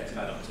defines effective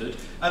adulthood.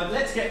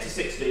 Let's get to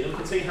 16 and we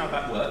can see how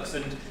that works.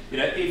 And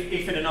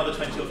if in another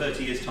 20 or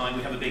 30 years' time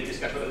we have a big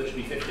discussion about whether it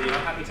should be 15, I'm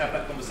happy to have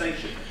that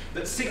conversation.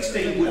 But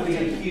 16 would be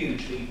a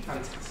hugely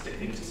fantastic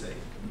thing to see.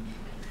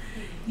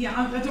 Yeah,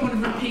 I don't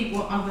want to repeat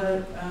what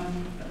other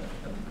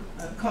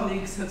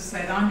colleagues have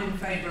said. I'm in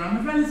favour. I'm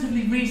a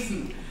relatively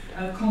recent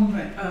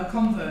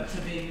convert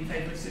to being in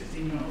favour of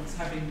 16-year-olds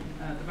having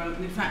the vote.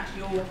 And in fact,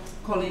 your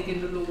colleague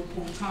in the law,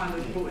 Paul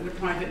Tyler, brought in a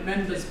private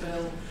members'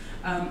 bill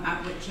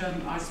at which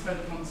I spoke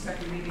on the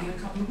second reading a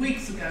couple of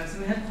weeks ago. So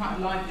we had quite a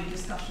lively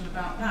discussion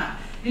about that.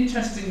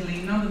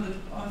 Interestingly,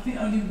 I think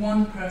only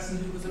one person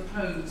who was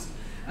opposed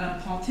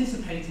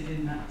participated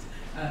in that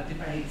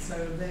debate.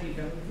 So there you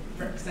go,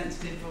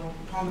 representative of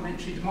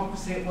parliamentary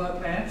democracy at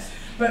work there.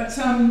 But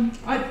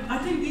I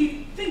think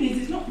the thing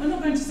is, we're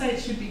not going to say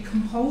it should be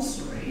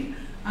compulsory,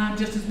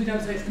 just as we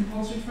don't say it's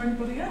compulsory for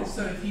anybody else.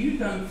 So if you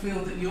don't feel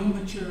that you're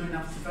mature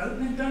enough to vote,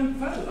 then don't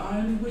vote. I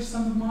only wish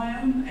some of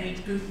my own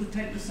age group would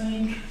take the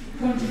same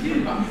point of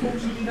view, but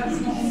unfortunately that's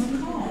not on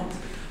the cards.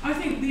 I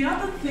think the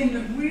other thing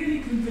that really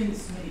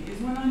convinced me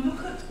is when I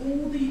look at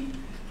all the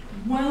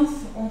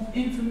wealth of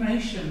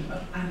information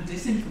and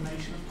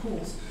disinformation, of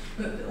course,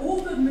 but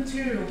all the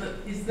material that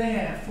is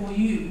there for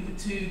you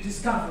to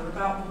discover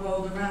about the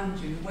world around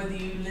you, whether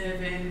you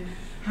live in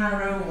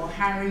Harrow or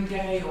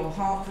Haringey or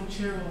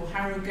Hertfordshire or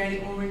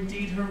Harrogate or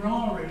indeed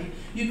Harare,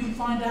 you can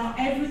find out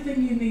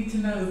everything you need to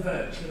know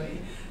virtually.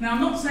 Now,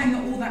 I'm not saying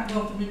that all that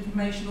wealth of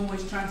information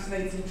always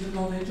translates into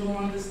knowledge or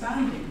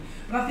understanding,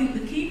 but I think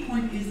the key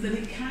point is that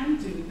it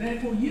can do.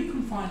 Therefore, you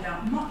can find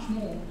out much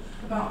more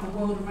about the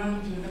world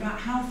around you and about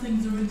how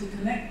things are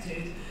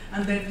interconnected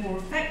and therefore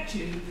affect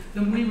you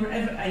than we were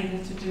ever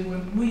able to do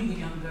when we were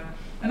younger.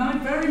 And I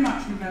very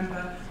much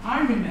remember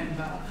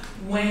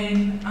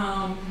when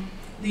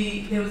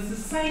there was the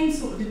same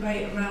sort of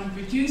debate around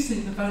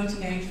reducing the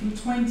voting age from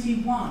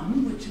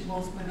 21, which it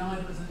was when I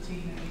was a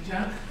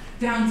teenager,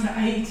 down to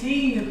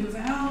 18, and people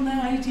say, oh no,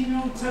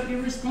 18-year-olds totally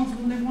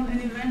irresponsible, they want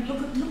any of them.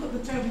 Look at the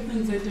terrible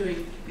things they're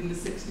doing in the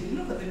 60s.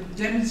 Look at them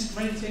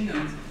demonstrating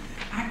and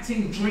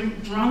acting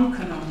drunk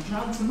and on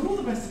drugs and all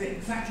the rest of it,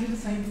 exactly the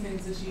same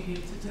things as you hear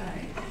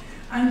today.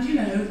 And you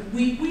know,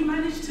 we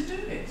managed to do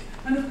it.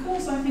 And of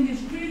course, I think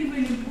it's really,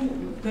 really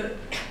important that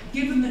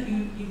given that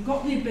you've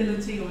got the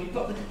ability or you've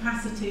got the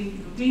capacity,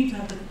 you're deemed to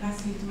have the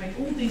capacity to make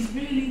all these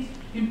really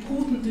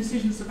important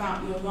decisions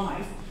about your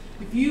life,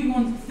 if you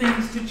want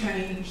things to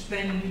change,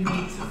 then you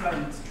need to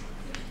vote.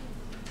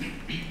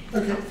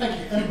 Okay, thank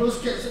you. And let's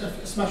get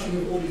a smashing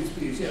of audience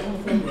views. Yeah, on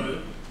the front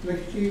row.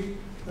 Could you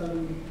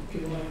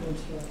give a microphone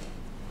to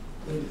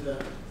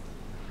that?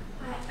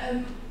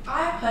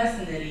 I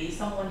personally,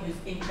 someone who's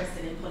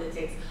interested in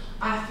politics,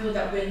 I feel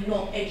that we're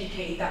not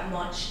educated that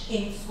much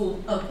in school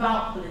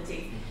about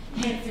politics.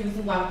 Hence the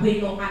reason why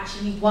we're not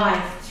actually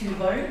wise to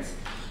vote.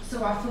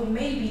 So I feel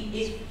maybe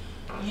if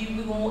we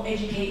were more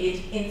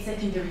educated in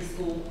secondary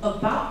school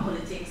about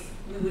politics,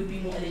 we would be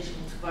more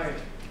eligible to vote.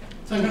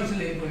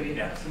 Totally agree,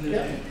 absolutely.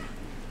 Yeah.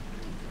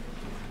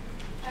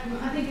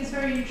 I think it's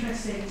very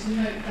interesting to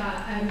note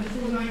that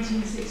before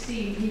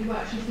 1916, people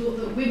actually thought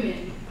that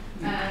women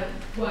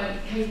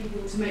weren't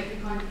capable to make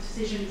the kind of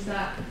decisions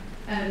that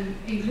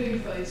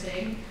include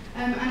voting.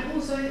 And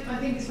also, I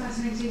think it's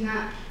fascinating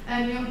that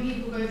young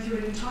people go through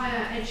an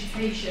entire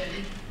education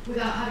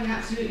without having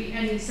absolutely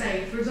any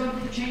say. For example,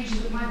 the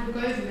changes that Michael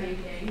Gove are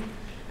making,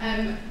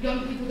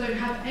 young people don't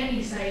have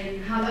any say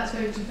in how that's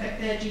going to affect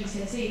their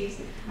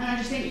GCSEs. And I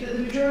just think that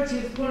the majority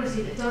of the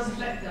policy that does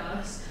affect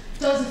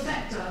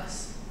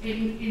us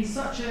in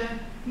such a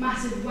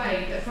massive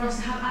way that for us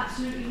to have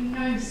absolutely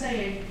no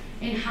say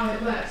in how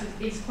it works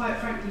is quite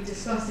frankly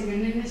disgusting.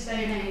 And in this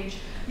day and age,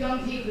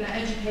 young people are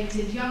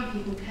educated, young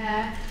people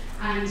care,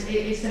 and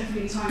it's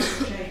definitely time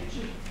for change.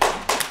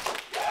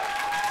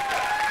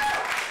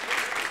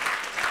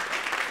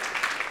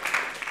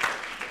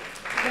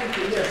 Thank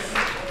you, yes.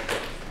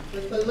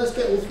 Let's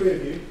get all three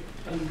of you.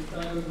 And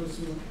with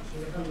some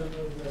hand up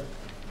over there.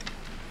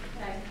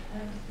 Okay,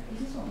 is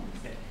this one?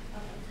 Okay.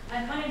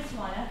 My name's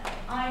Samana.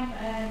 I'm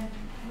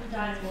from the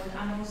Dining Board.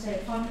 I'm also a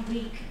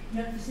 5-week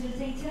young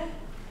facilitator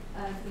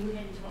for the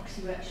Women in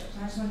Democracy workshops.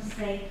 And I just wanted to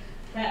say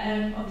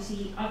that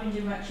obviously I've been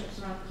doing workshops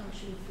around the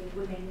country for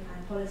women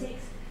and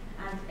politics,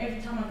 and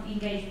every time I've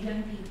engaged with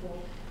young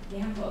people, they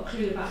haven't got a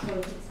clue about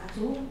politics at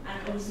all,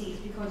 and obviously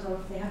it's because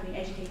they haven't been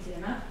educated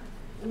enough.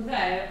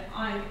 Although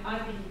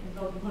I've been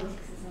involved in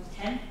politics since I was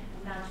 10,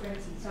 I'm now 20,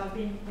 so I've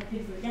been for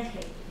a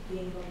decade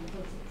being involved in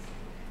politics.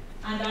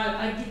 And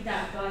I did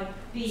that by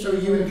being... So are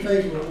you in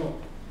favour or not?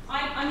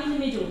 I'm in the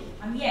middle.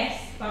 I'm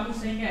yes, but I'm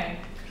also no.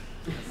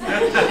 You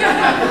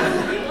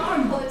are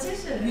a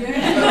politician. Yeah.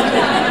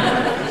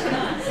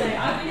 So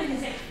I've been in the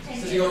sector for 10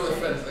 years. So you're on the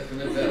fence, like a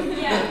middle.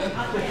 Yeah.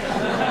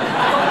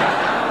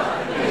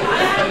 I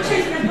haven't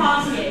chosen a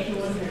party yet, if you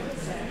wasn't.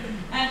 So,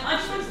 I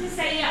just wanted to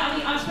say, yeah, I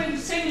mean, I've spoken to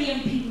so many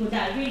young people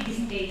that are really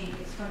disengaged with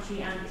this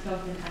country and its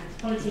government and its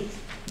politics,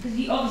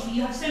 because obviously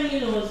you have so many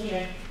laws, you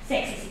know,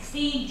 sex at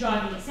 16,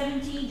 driving at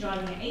 17,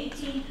 driving at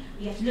 18,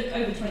 you have to look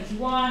over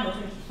 21 or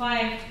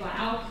 25 to buy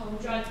alcohol,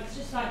 drugs. It's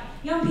just like,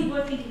 young people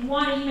are thinking,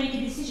 why don't you make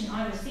a decision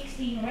either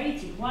 16 or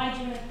 18? Why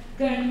do you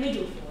go in the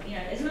middle for? You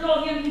know, there's a lot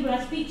of young people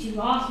I speak to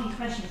who ask these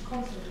questions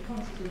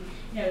constantly.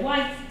 You know,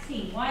 why is it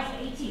 16? Why is it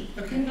 18?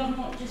 Okay. Can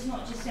government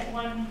not just set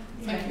one?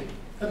 Thank you.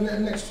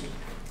 And next to you.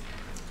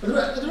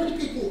 Are there any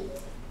people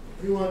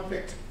who I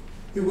picked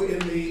who were in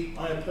the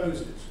I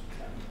oppose it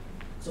camp?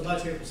 So I'd like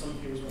to hear from some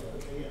of you as well.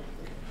 Okay, yeah.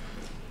 Okay.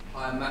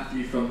 I'm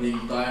Matthew from the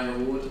Diana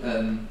Award.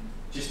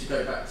 Just to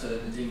go back to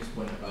Nadine's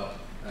point about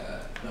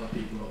young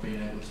people not being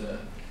able to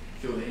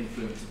feel the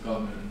influence of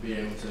government and be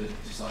able to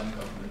decide in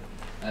government.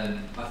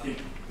 I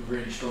think the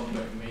really strong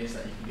point for me is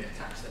that you can get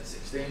taxed at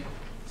 16.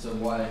 So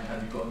why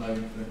have you got no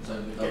influence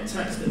over the government?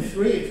 Get taxed at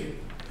 3 if you're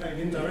paying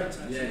indirect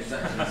tax. Yeah,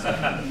 exactly. So,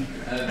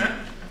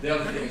 the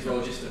other thing as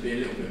well, just to be a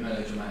little bit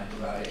melodramatic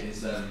about it,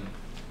 is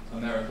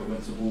America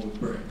went to war with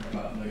Britain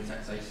about no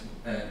taxation,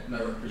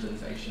 no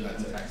representation, no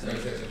taxation.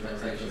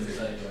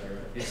 So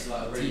it's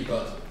like a really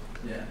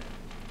yeah.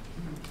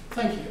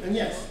 Thank you. And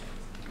yes,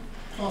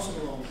 pass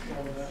it along.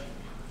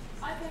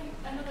 I think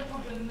another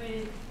problem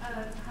with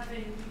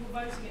having people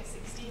voting at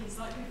 16 is,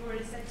 like we've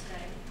already said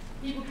today,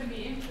 people can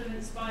be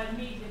influenced by the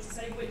media to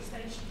say which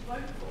they should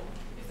vote for.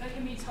 If they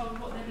can be told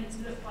what they're meant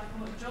to look like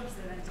and what jobs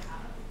they're meant to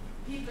have,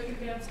 people are going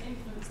to be able to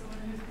influence them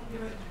on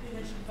who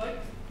they should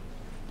vote for.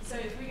 So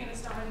if we're going to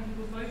start having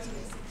people voting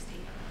at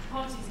 16,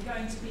 parties are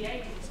going to be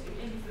able to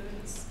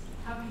influence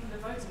how people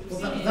are voting. Well,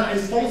 that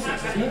is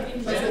politics, isn't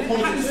it? That's what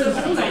politics is. It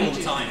happens all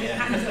the time, yeah. It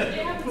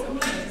happens all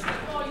the time.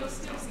 While you're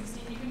still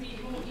 16, you can be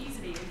more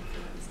easily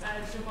influenced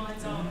as your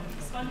minds are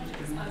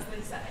sponges, as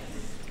they say.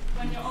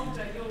 When you're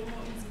older, you're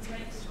more easy to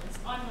make the choice.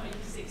 I'm not even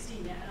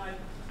 16 yet, and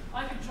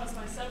I can trust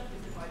myself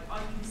with the vote. I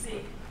can see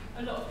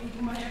a lot of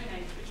people my own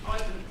age, which I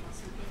wouldn't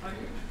trust with the vote.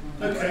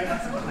 Okay.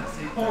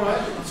 All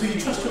right. So you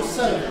trust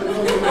yourself, but not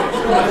your age.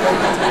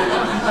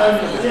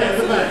 Yeah,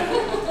 the back.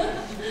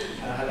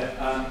 Hello.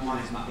 My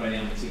name's Matt Brady.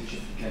 I'm a teacher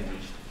from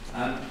Cambridge.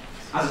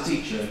 As a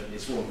teacher,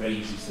 it's all very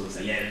easy to sort of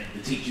say, yeah,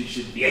 the teachers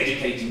should be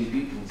educating the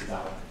pupils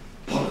about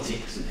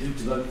politics and who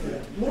to vote for.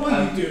 What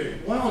are you doing?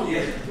 Why aren't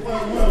you? Why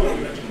are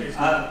you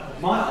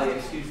educating?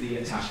 Excuse the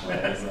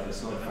attachment,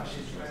 it's not a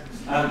fashion.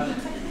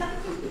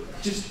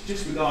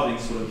 Just regarding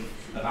sort of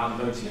about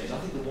the voting age, I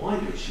think the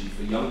wider issue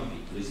for young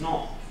people is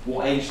not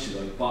what age to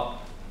vote, but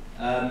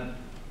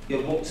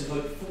what to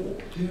vote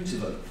for, who to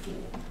vote for.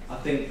 I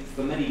think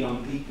for many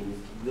young people,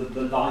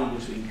 the line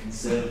between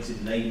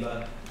Conservative,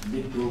 Labour,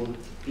 Liberal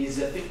is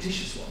a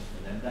fictitious one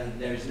for them.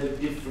 There is no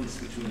difference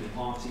between the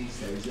parties,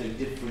 there is no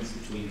difference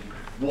between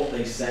what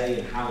they say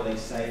and how they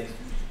say it.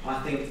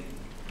 I think,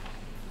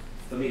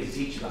 for me as a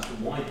teacher, that's the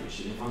wider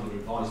issue. If I'm going to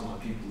advise my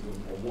pupils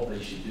on what they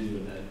should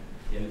do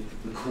and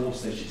the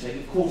course they should take,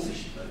 of course they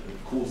should vote,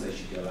 of course they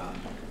should go out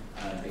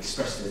and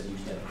express their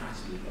views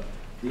democratically, but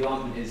the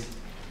argument is,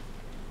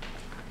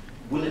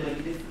 will it make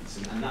a difference?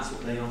 And that's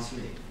what they asked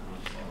me.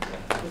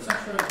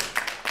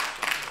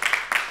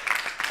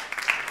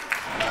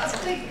 That's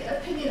a big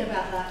opinion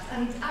about that,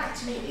 and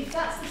actually, if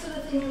that's the sort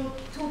of thing you're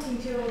talking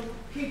to your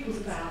pupils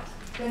about,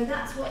 then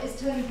that's what is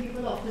turning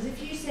people off. Because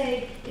if you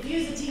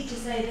as a teacher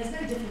say there's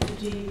no difference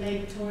between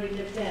Labour, Tory,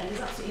 Lib Dem,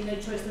 there's absolutely no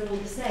choice, they're all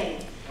the same.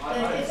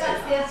 Then if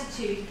that's the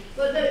attitude,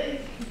 but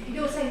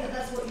you're saying that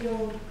that's what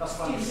your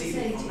students are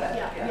saying to you.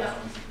 Yeah.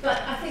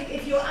 But I think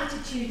if your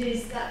attitude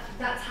is that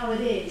that's how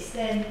it is,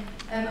 then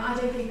I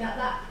don't think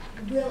that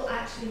will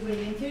actually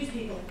really enthuse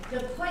people. The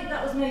point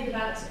that was made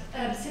about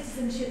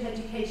citizenship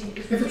education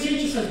is if a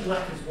teacher says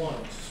black is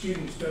white,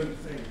 students don't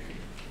think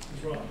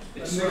he's right.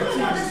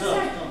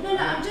 No,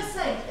 I'm just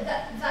saying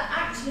that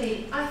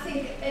actually, I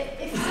think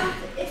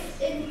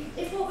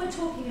if what we're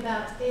talking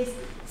about is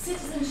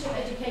citizenship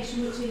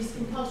education, which is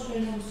compulsory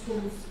in all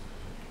schools,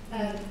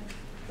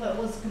 well, it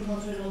was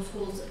compulsory in all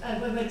schools,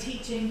 when we're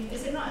teaching,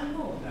 is it not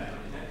anymore? No.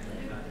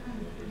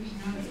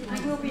 I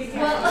will be again.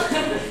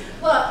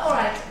 Well, all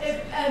right.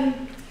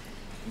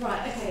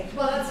 Right. Okay.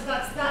 Well,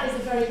 that is a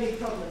very big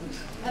problem.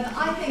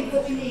 I think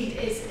what we need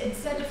is,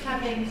 instead of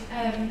having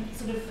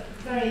sort of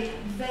very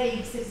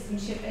vague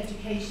citizenship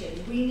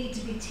education, we need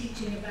to be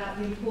teaching about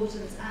the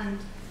importance and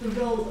the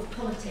role of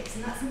politics,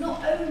 and that's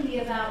not only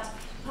about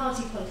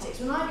party politics.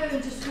 When I go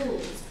into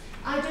schools,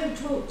 I don't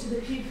talk to the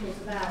pupils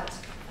about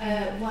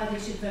why they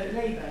should vote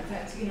Labour. In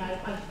fact,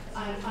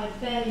 I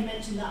barely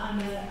mention that I'm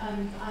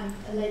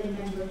a Labour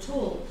member at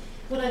all.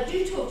 What I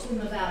do talk to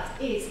them about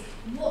is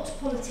what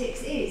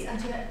politics is, and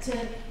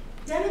to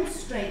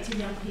demonstrate to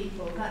young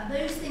people that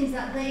those things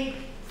that they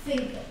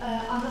think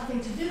are nothing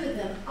to do with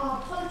them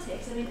are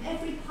politics. I mean,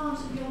 every part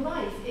of your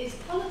life is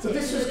politics. But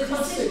this is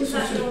classic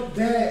sort of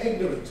their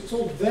ignorance. It's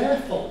all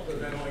their fault that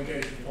they're not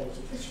engaged in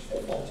politics. It's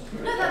your fault.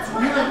 No, that's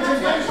right.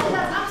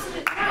 That's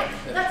absolutely right.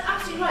 That's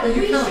absolutely right. We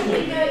should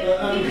be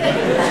going.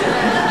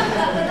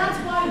 But that's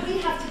why we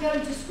have to go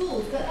into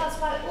schools. But that's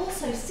why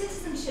also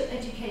citizenship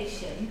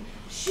education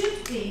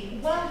should be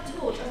well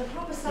taught as a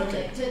proper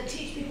subject to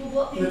teach people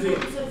what the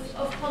importance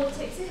of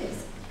politics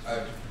is.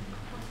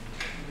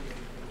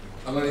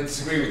 I'm going to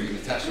disagree with you,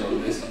 Natasha,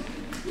 on this,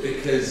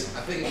 because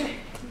I think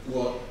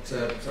what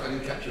sorry, I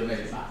didn't capture your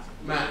name.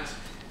 Matt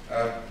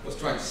was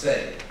trying to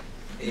say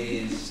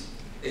is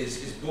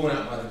borne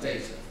out by the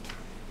data.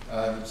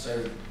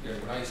 So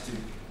when I used to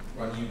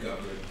run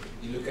YouGovernment,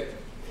 you look at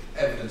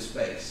evidence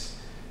base.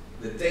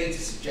 The data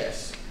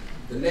suggests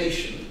the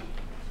nation,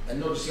 and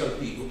not just young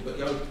people, but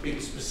young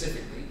people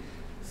specifically,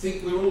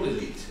 think we're all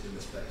elite in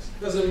this place.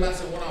 It doesn't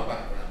matter what our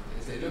background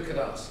is. They look at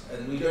us,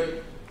 and we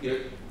don't,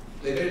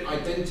 they don't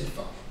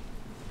identify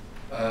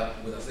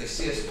with us. They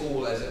see us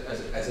all as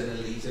an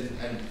elite,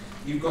 and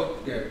you've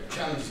got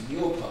challenges in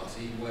your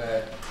party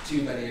where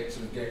too many are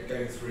sort of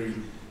going through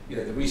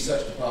the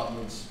research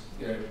departments,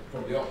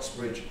 probably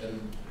Oxbridge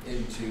and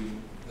into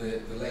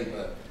the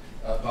Labour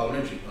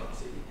parliamentary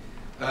party,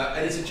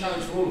 and it's a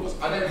challenge for all of us.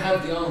 I don't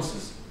have the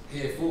answers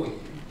here for you.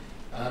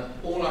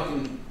 All I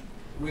can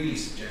really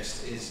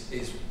suggest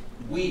is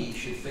we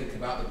should think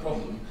about the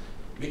problem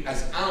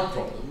as our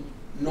problem,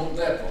 not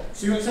their problem.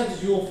 So you accept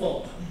it's your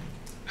fault?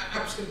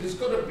 Absolutely, there's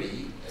got to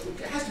be.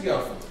 It has to be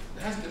our fault.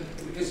 It has to,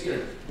 because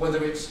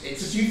whether it's.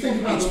 So do you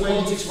think about the way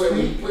you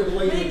speak, the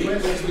way you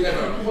address? We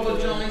never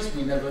apologise.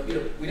 We never,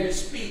 we don't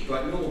speak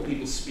like normal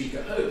people speak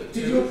at home.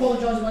 Did you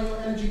apologise about your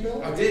energy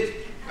bill? I did.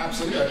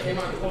 Absolutely, I came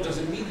out and apologised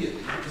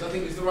immediately because I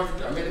think it's the right thing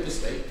to do. I made a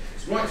mistake.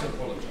 It's right to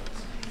apologise.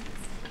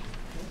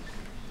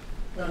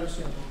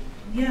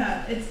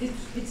 Yeah,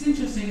 it's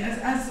interesting. As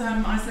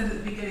I said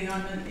at the beginning,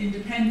 I'm an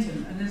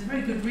independent, and there's a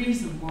very good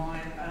reason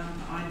why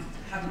I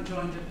haven't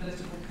joined a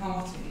political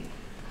party.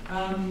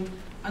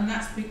 And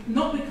that's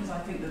not because I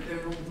think that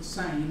they're all the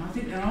same. I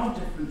think there are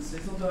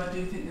differences, although I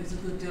do think there's a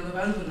good deal of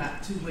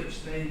overlap to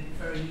which they're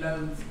very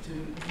loath to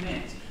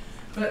admit.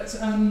 But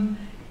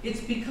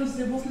it's because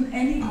there wasn't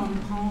any one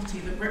party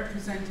that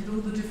represented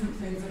all the different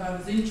things that I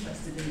was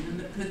interested in and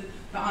that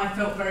I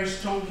felt very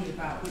strongly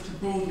about, which are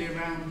broadly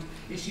around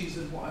issues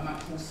of what I might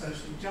call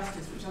social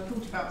justice, which I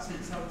thought about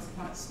since I was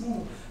quite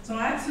small. So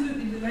I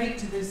absolutely relate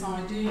to this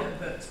idea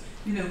that,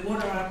 you know,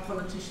 what are our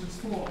politicians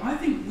for? I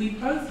think we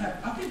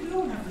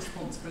all have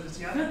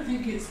responsibility. I don't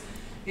think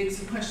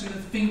it's a question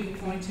of finger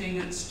pointing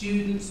at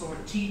students or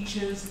at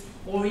teachers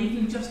or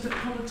even just at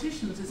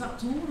politicians. It's up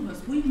to all of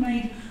us.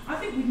 I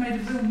think we've made a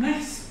real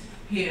mess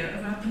here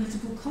of our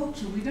political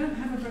culture. We don't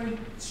have a very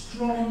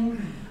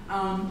strong,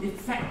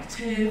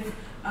 effective,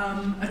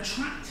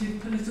 attractive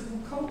political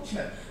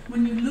culture.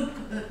 When you look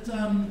at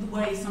the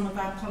way some of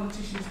our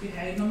politicians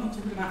behave, I'm not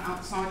talking about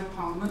outside of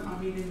Parliament, I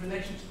mean in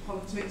relation to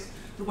politics,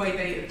 the way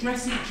they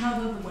address each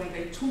other, the way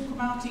they talk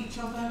about each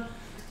other,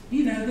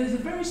 you know, there's a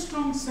very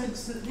strong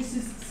sense that this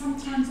is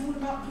sometimes all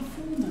about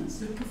performance,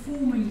 the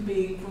performing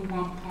being from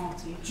one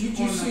party. Do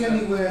you see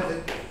anywhere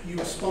that you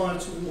aspire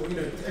to, or, you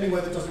know,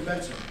 anywhere that does it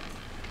better?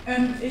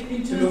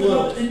 In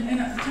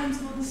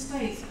terms of other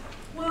states,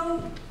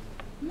 well,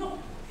 not.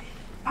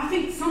 I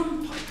think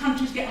some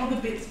countries get other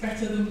bits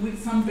better than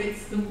some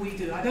bits than we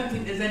do. I don't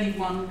think there's any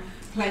one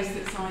place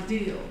that's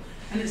ideal.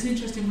 And it's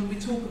interesting when we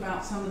talk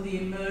about some of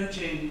the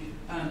emerging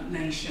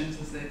nations,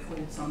 as they're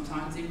called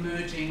sometimes,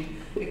 emerging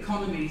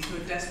economies who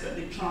are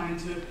desperately trying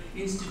to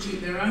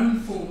institute their own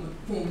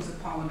forms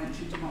of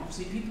parliamentary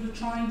democracy. People are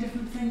trying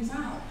different things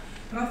out.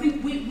 But I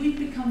think we've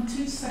become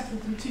too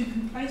settled and too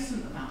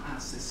complacent about our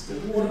system.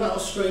 What about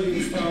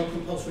Australian-style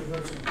compulsory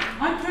voting?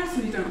 I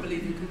personally don't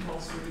believe in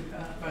compulsory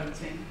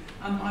voting.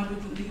 I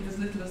would leave as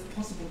little as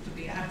possible to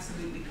be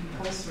absolutely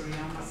compulsory,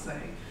 I must say.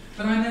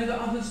 But I know that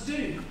others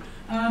do.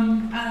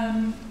 And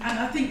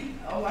I think,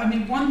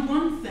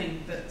 one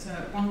thing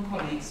that one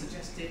colleague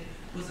suggested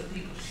was that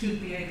people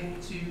should be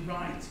able to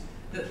write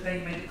that they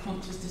made a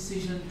conscious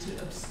decision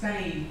to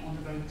abstain on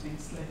the voting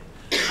slip,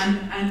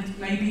 and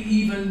maybe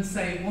even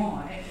say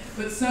why,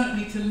 but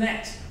certainly to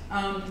let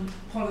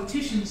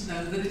politicians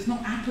know that it's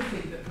not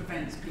apathy that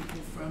prevents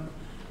people from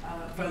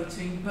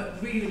voting,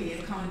 but really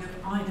a kind of,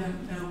 I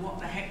don't know what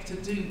the heck to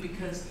do,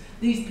 because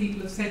these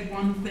people have said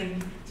one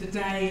thing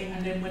today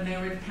and then when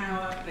they're in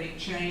power they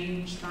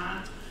change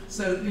that.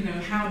 So, you know,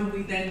 how do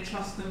we then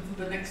trust them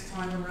for the next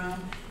time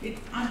around? It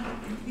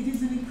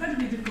is an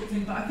incredibly difficult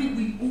thing, but I think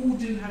we all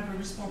do have a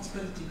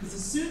responsibility, because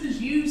as soon as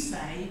you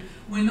say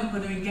we're not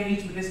going to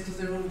engage with this because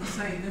they're all the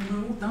same, then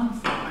we're all done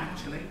for,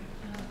 actually.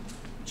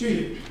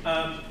 Julie?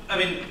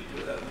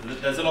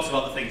 There's a lot of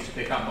other things to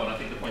pick up on. I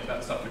think the point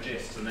about the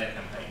suffragists and their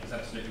campaign is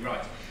absolutely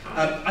right.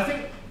 I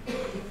think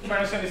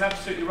Baron is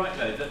absolutely right,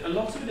 though, that a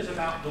lot of it is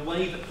about the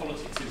way that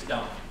politics is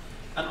done.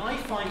 And I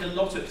find a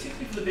lot of,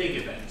 particularly for the big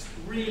events,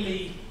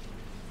 really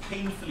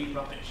painfully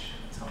rubbish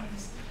at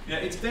times. You know,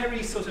 it's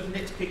very sort of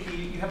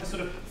nitpicky. You have a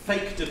sort of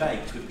fake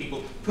debate with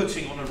people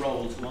putting on a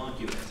role to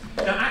argue it.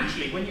 Now,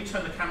 actually, when you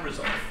turn the cameras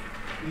off,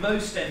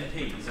 most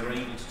MPs are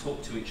able to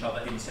talk to each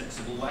other in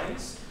sensible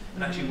ways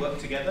and actually work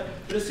together.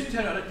 But as soon as you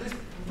turn it on, this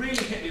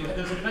really hit me.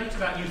 There was a debate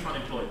about youth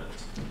unemployment.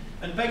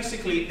 And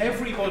basically,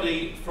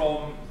 everybody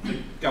from the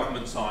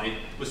government side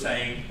was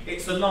saying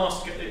it's the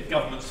last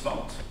government's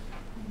fault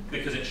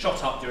because it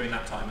shot up during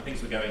that time and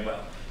things were going well.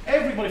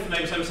 Everybody from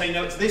Labour side was saying,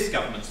 no, it's this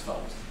government's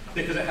fault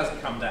because it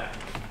hasn't come down.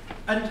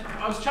 And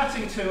I was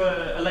chatting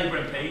to a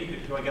Labour MP,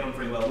 who I get on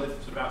very well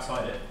with, sort of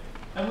outside it,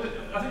 and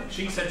I think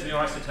she said to me, or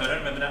I said to her, I don't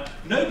remember now,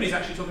 nobody's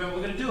actually talking about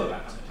what we're going to do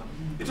about it.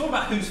 It's all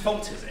about whose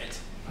fault is it,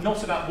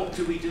 not about what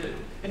do we do.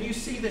 And you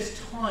see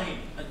this time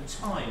and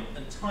time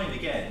and time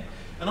again.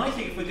 And I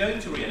think if we're going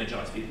to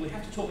re-energise people, we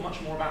have to talk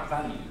much more about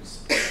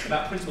values,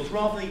 about principles,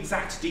 rather than the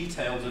exact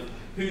details of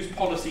whose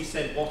policy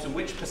said what and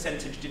which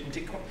percentage didn't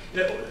it. You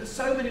know,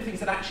 so many things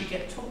that actually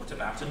get talked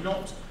about are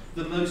not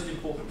the most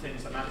important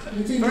things that matter.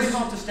 It's very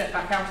hard to step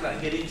back out of that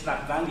and get into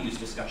that values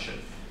discussion.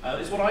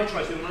 It's what I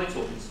try to do when I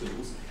talk in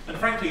schools. And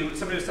frankly,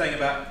 somebody was saying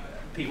about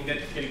people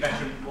getting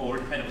better or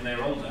independent when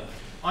they're older.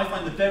 I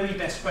find the very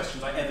best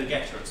questions I ever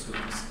get are at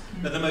schools.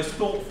 They're the most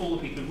thoughtful,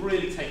 the people who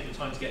really take the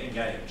time to get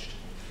engaged.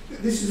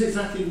 This is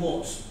exactly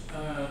what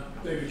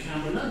David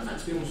Cameron, and in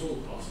fact, to be honest, all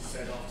the parties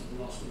said after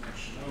the last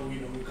election. Oh,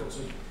 you know, we've got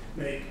to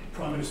make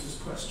Prime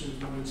Minister's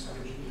questions more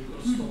intelligent, we've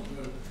got to stop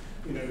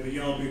the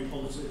Yahoo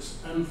politics.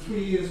 And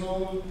 3 years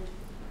on,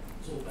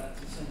 it's all back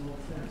to the same old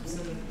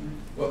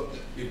thing. Well,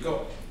 you've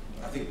got,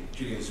 I think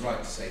Julian is right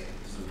to say that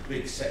the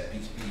big set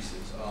piece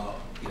pieces are,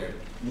 you know,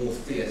 more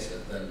theatre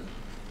than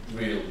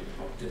real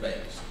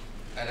debates.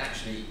 And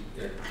actually,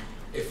 you know,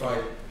 if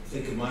I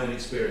think of my own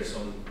experience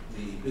on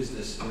the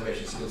Business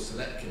Innovation Skills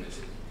Select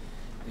Committee,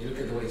 and you look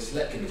at the way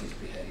select committees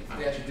behave,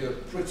 they actually do a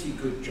pretty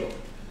good job.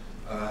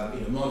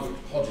 Margaret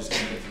Hodges'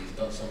 committee has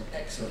done some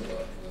excellent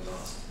work in the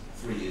last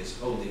 3 years,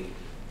 holding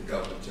the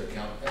government to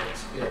account.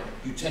 And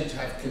you tend to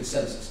have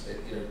consensus.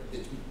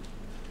 It's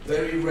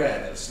very rare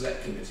that a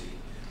select committee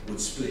would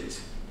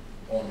split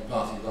on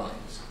party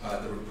lines.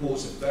 The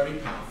reports are very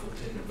powerful,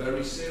 taken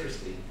very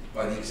seriously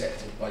by the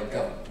executive, by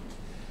government.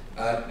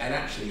 And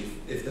actually,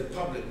 if the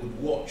public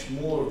would watch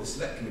more of the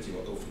select committee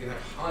work, or if we can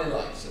have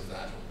highlights of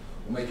that,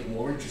 or make it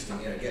more interesting,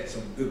 you know, get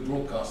some good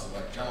broadcasters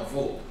like Channel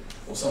 4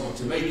 or someone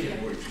to make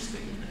it more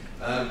interesting,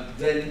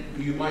 then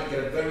you might get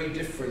a very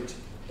different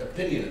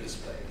opinion of this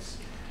place.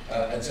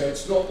 And so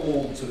it's not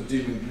all sort of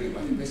doom and gloom.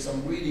 I think there's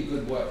some really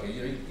good work here.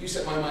 You know, you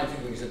set my mind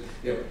thinking when you said,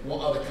 you know,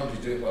 what other countries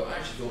do it well. I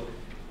actually thought,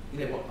 you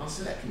know what, our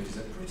select committees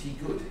are pretty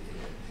good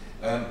here.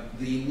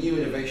 The new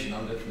innovation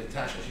under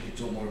Natasha, she could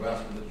talk more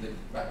about it, the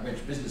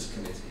Backbench Business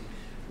Committee,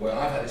 where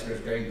I've had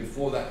experience going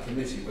before that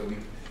committee, where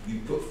you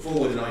put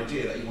forward an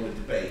idea that you want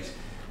to debate,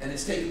 and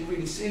it's taken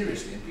really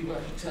seriously, and people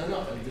actually turn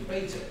up and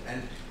debate it.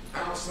 And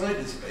outside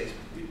this space,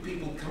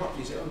 people come up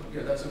to you and say, oh,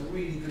 yeah, that's a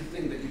really good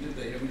thing that you did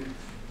there. You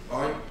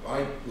know,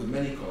 I, with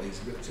many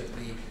colleagues, looked at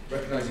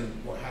recognising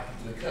what happened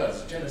to the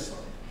Kurds as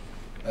genocide.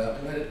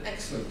 And we had an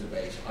excellent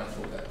debate, I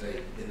thought, that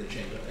day in the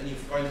chamber. And you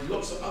find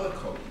lots of other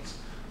colleagues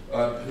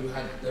who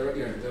had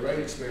their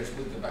own experience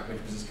with the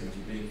Backbench Business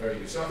Committee being very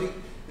good. So I think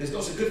there's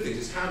lots of good things.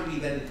 It's how do we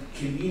then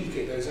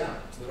communicate those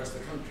out to the rest of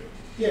the country?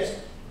 Yes.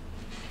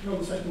 You're on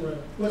the second row.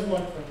 Where's the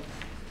microphone?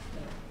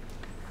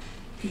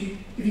 Yeah.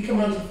 If you come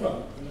around to the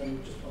front and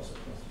then just pass it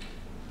across.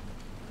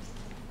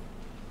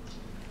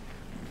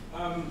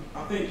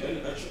 I think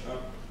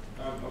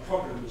a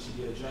problem we should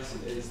be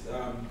addressing is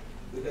that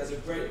there's a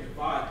great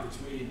divide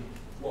between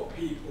what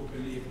people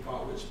believe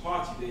about which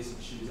party they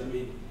should choose. I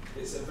mean,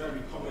 it's a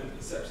very common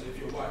perception if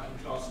you're working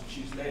class,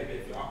 you choose Labour.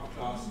 If you're upper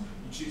class,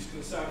 you choose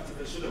Conservative.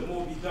 There shouldn't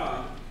more be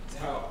done to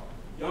help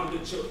younger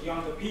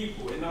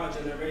people in our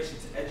generation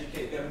to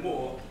educate them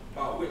more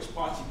about which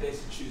party they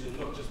should choose, and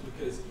not just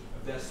because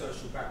of their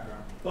social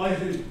background. By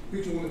who?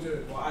 Who do you want to do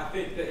it? Well, I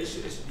think that it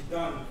should be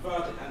done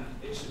further, and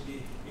it should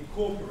be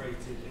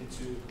incorporated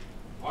into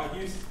our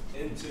youth,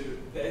 into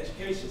the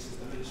education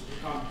system, and it should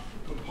become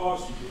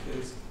compulsory,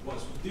 because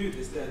once we do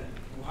this, then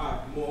we'll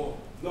have more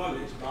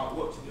knowledge about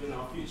what to do in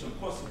our future, and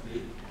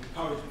possibly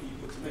encourage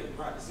people to make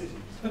the right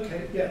decisions.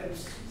 Okay, yeah,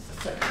 it's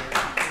the second.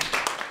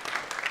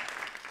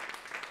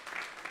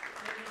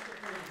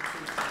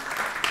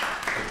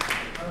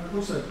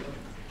 Also,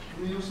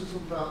 we also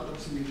talk about,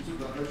 obviously we talk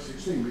about vote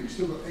 16, but you've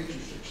still got age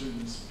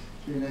restrictions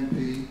being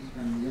MP,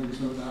 and the youngest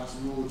member of the House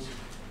of Lords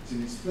is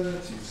in his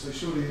 30s, so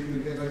surely if you're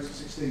going to get votes at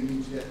 16, you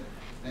need to get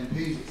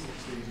MPs at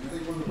 16. And I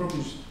think one of the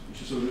problems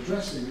which you're sort of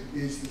addressing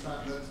is the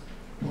fact that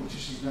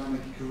politicians now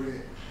make a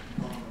career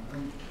in Parliament.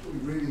 And what we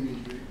really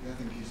need, I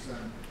think, is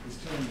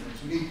turnover.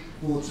 So we need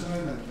more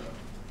turnover.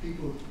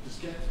 People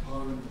just get to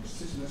Parliament and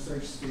sit in a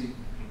safe seat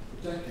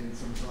for decades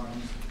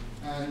sometimes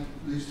and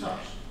lose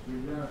touch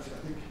with reality. I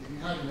think if you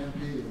had an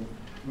MP or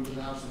member of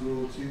the House of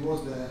Lords who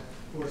was there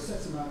for a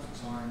set amount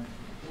of time,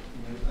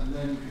 and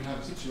then you can have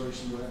a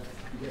situation where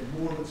you get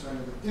more of a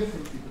turnover,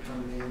 different people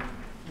coming in. One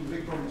of the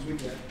big problems we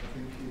get, I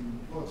think, in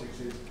politics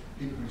is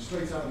people coming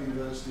straight out of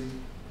university,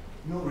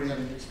 not really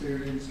having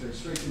experience, go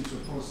straight into a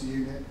policy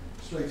unit,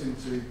 straight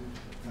into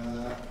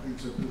a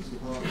political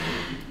party.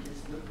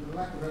 It's the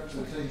lack of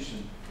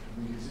representation.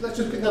 I think is. Let's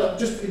just pick that up,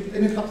 just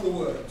in a couple of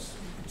words.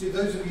 Do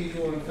those of you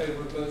who are in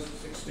favour of votes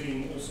at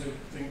 16 also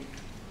think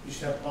you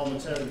should have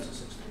parliamentarians at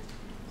 16?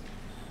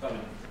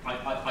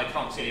 I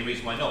can't see any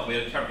reason why not.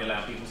 We're currently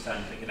allowing people to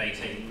stand at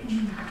 18,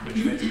 which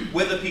fits.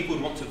 Whether people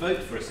would want to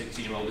vote for a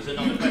 16-year-old is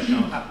another question.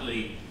 I'll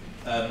happily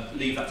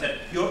leave that there.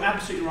 You're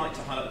absolutely right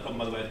to highlight the problem,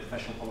 by the way, of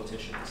professional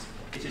politicians.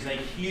 It is a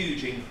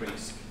huge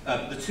increase.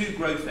 The two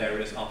growth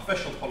areas are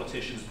professional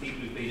politicians, people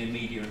who've been in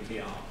media and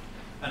PR.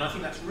 And I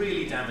think that's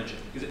really damaging,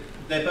 because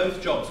they're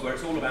both jobs where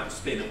it's all about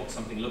spin and what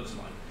something looks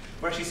like.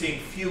 We're actually seeing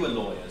fewer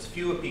lawyers,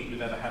 fewer people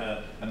who've ever had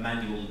a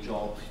manual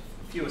job,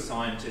 fewer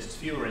scientists,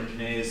 fewer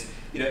engineers,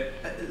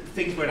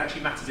 things where it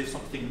actually matters if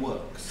something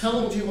works. How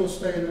long do you want to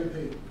stay in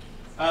MP?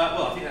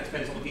 Well, I think that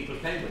depends on the people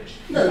of Cambridge.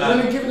 No, but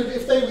I mean, given that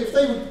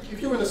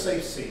if you're in a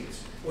safe seat,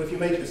 or if you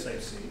make it a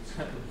safe seat,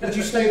 would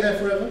you stay there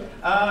forever?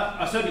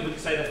 I certainly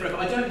wouldn't stay there forever.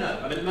 I don't know.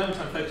 I mean, at the moment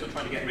I'm focused on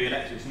trying to get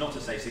re-elected. It's not a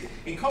safe seat.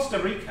 In Costa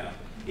Rica,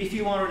 if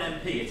you are an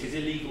MP, it is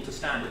illegal to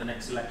stand at the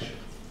next election.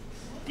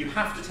 You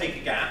have to take a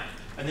gap,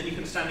 and then you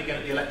can stand again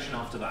at the election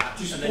after that,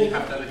 and then you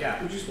have to have a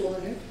gap. Would you support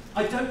that here?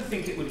 I don't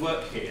think it would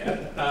work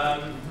here.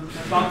 I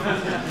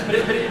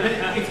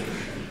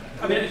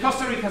mean,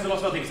 Costa Rica has a lot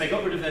of other things. They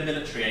got rid of their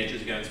military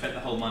ages ago and spent the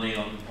whole money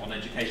on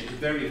education. It's a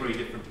very, very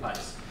different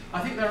place.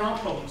 I think there are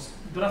problems,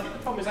 but I think the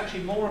problem is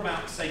actually more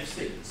about safe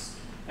seats.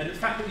 And the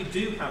fact that we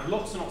do have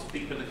lots and lots of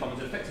people in the Commons,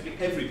 and effectively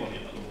everybody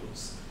in the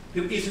Lords,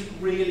 who isn't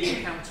really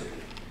accountable.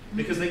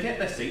 Because they get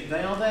their seat,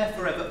 they are there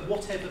forever,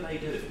 whatever they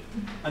do.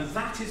 And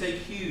that is a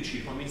huge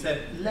problem. It means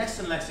they're less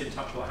and less in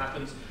touch with what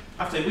happens.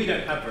 I have to say, we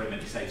don't have very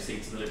many safe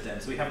seats in the Lib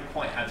Dems, so we haven't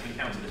quite had to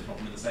encounter this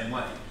problem in the same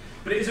way.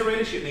 But it is a real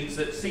issue. It means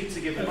that seats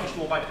are given much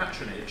more by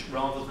patronage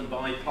rather than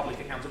by public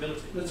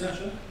accountability.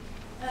 Natasha?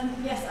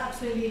 Yes,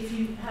 absolutely. If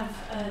you have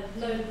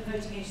lowered the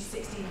voting age to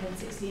 16, then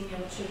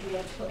 16-year-olds should be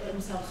able to put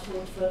themselves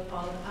forward for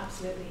Parliament,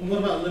 absolutely. And what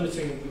about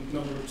limiting the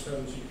number of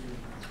terms you can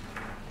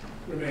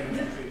remain in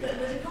MP?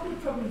 There's a couple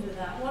of problems with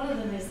that. One of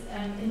them is,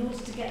 in order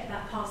to get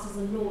that passed as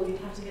a law, you'd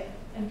have to get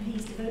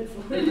MPs to vote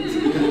for it,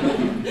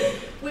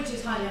 which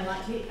is highly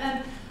unlikely.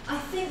 I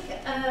think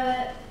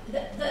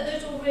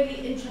those are all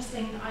really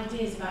interesting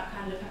ideas about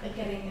kind of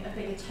getting a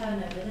bigger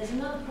turnover. There's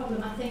another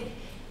problem, I think,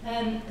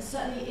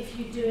 certainly if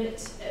you do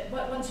it,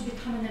 once you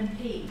become an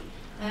MP,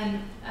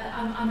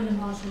 I'm in a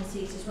marginal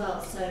seat as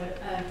well, so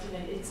you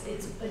know,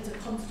 it's a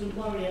constant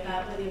worry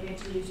about whether you're going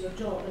to lose your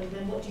job, and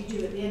then what do you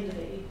do at the end of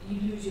it?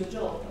 You lose your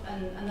job,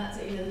 and that's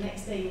it. You know, the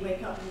next day you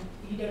wake up and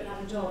you don't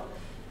have a job,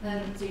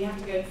 so you have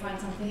to go and find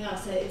something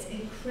else. So it's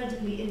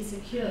incredibly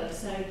insecure.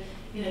 So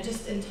you know,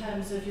 just in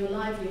terms of your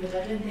livelihood,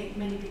 I don't think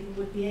many people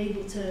would be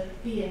able to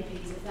be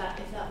MPs if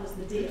that was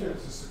the deal.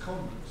 It's a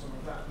secondment, some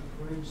of that,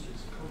 the Green Street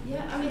secondment.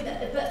 Yeah, I mean,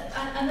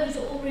 and those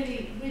are all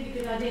really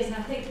good ideas, and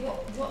I think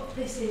what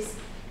this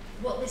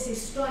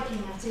is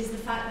striking at is the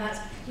fact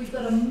that we've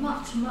got a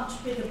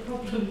much bigger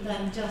problem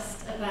than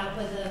just about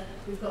whether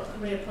we've got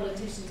career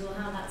politicians or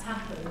how that's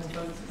happened.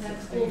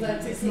 All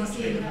votes at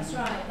 16, that's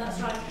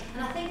right.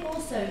 And I think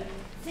also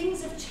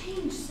things have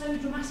changed so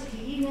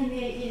dramatically, even in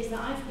the 8 years that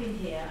I've been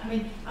here. I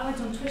mean, I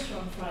went on Twitter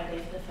on Friday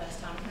for the first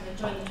time, kind of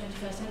joined the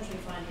 21st century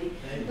finally.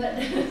 But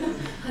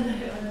I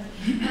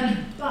know.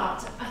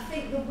 But I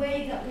think the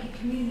way that we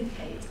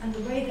communicate and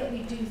the way that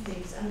we do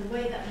things and the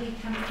way that we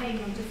campaign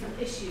on different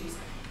issues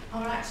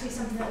are actually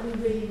something that we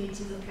really need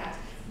to look at.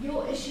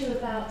 Your issue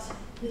about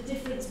the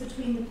difference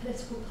between the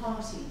political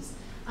parties,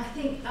 I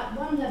think at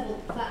one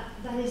level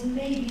that is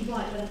maybe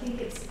right, but I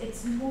think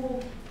it's more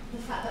the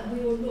fact that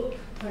we all look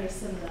very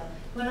similar.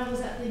 When I was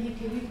at the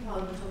UK Youth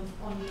Parliament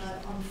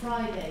on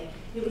Friday,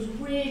 it was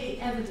really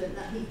evident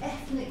that the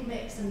ethnic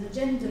mix and the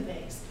gender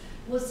mix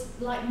was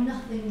like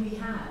nothing we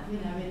have. You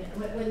know, I mean,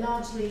 we're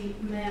largely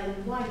male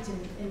and white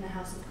in the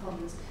House of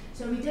Commons,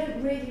 so we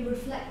don't really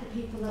reflect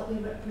the people that we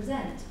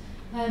represent.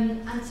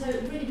 And so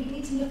really we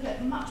need to look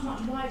at much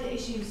wider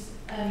issues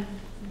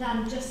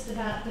than just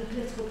about the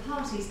political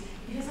parties,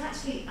 because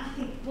actually I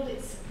think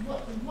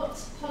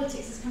what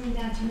politics is coming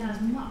down to now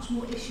is much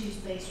more issues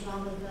based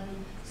rather than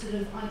sort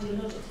of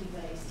ideologically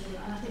based,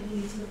 and I think we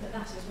need to look at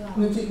that as well.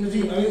 Nadine,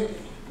 I mean,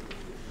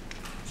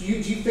 do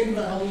you think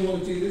about how long you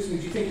want to do this? I mean,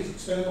 do you think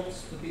it's a turn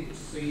off for people to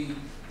see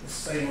the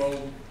same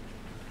old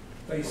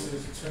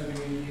faces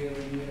turning in year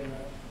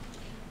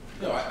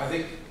out? No, I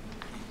think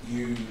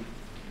you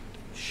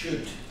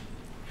should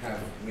have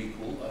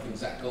recall. I think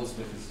Zach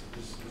Goldsmith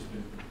has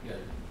been, you know,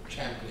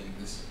 championing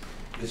this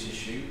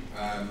issue.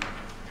 I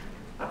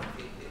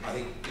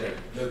think, you know,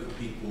 local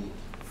people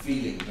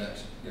feeling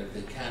that, you know,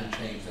 they can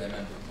change their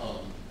member of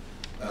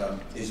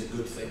parliament is a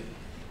good thing.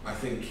 I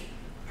think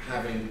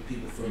having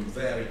people from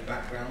varied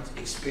backgrounds,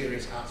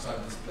 experience outside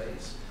of this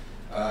place,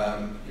 you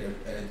know,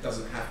 and it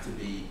doesn't have to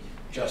be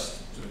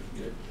just sort of,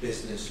 you know,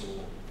 business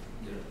or,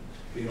 you know,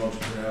 being an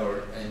entrepreneur or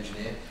an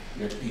engineer.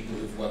 You know, people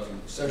who've worked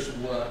in social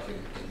work and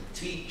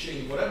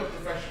teaching, whatever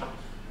profession,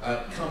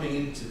 coming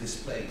into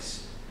this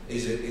place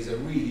is a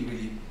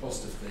really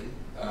positive thing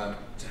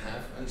to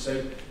have. And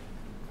so,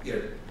 you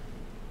know,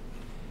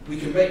 we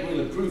can make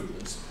real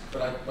improvements,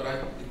 but I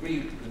agree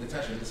with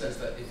Natasha in the sense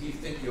that if you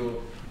think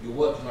you're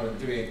working on and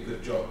doing a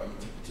good job, I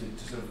mean,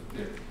 to sort of,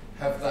 you know,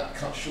 have that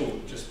cut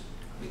short just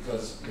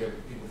because, you know,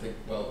 people think,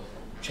 well,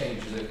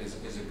 change is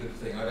a good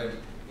thing. I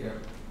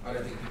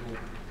don't think people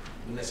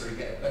will necessarily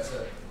get a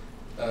better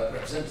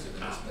representative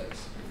in this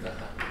place if that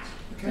happens.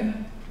 Okay.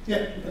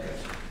 Yeah. Okay.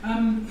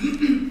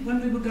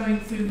 When we were going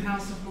through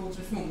House of Lords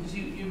reform, because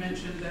you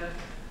mentioned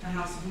the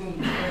House of Lords,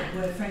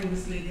 where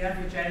famously the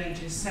average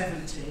age is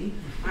 70,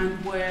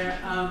 and where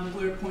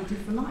we're appointed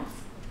for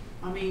life.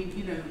 I mean,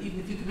 you know, even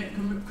if you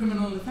commit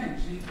criminal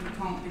offence, you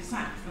can't be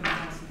sacked from the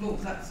House of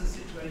Lords. That's the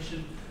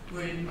situation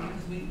we're in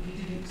because we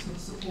didn't sort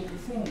of support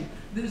reform.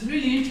 It was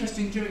really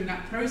interesting during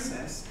that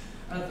process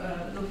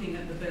of looking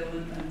at the bill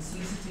and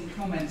soliciting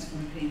comments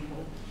from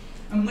people.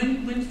 And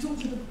when you talk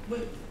to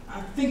I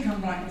think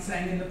I'm right in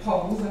saying in the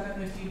polls, I don't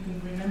know if you can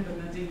remember,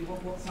 Nadine,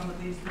 what some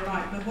of these were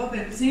like, but what the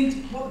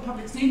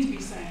public seemed to be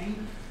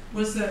saying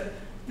was that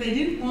they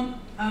didn't want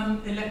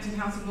elected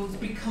House of Lords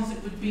because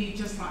it would be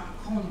just like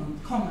the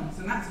Commons,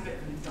 and that's a bit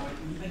of an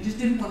indictment. They just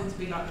didn't want it to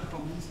be like the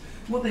Commons.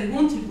 What they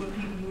wanted were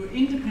people who were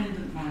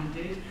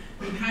independent-minded,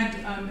 who had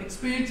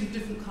experience of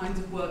different kinds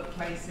of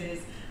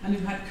workplaces, and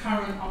who had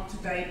current,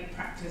 up-to-date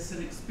practice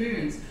and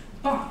experience,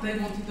 but they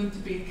wanted them to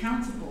be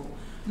accountable.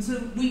 And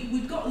so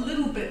we've got a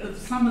little bit of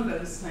some of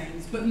those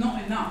things, but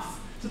not enough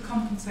to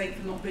compensate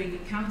for not being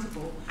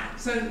accountable.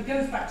 So it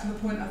goes back to the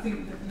point I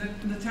think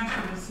that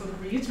Natasha was sort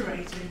of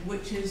reiterating,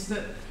 which is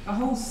that the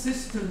whole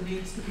system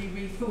needs to be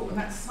rethought, and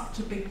that's such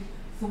a big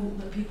thought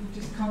that people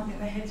just can't get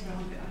their heads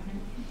around it, I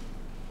think.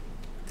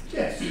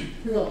 Yes,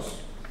 who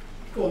else?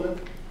 Go on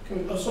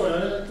then. Oh, sorry,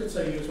 I did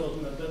say you as well,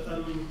 didn't I?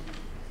 But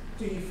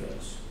do you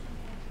first?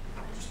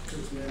 Just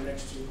talk to me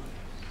next to you.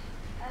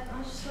 I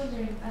was just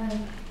wondering,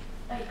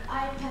 like,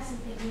 I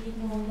personally think we need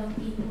more young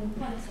people in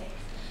politics.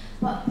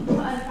 But in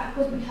fact,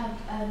 good we have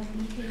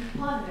the UK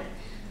Parliament.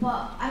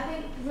 But I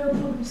think the real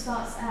problem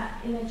starts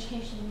in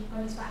education,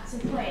 goes back to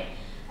the point.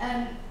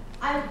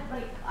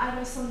 I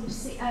know some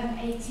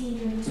 18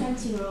 and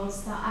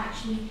 20-year-olds that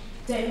actually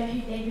don't know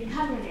who David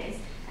Cameron is,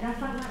 and I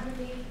find that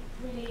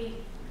really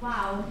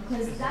wow,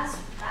 because that's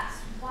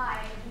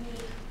why we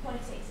need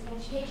politics and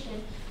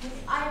education. Because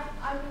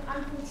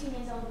I'm 14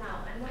 years old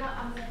now, and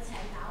I'm year 10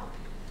 now.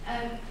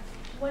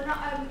 When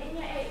in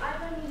year 8,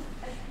 I've only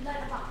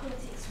learned about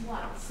politics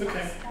once.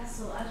 Okay.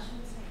 That's all. I just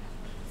want to say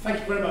that. Thank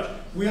you very much.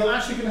 We are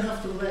actually going to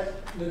have to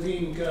let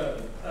Nadine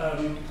go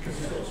because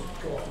he's got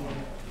to go off and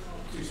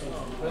do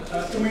something.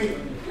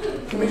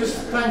 But can we just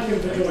thank him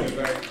for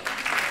joining?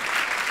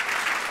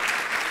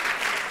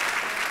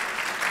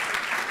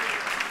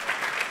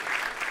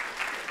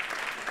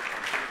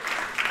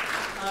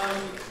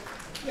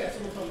 Yes,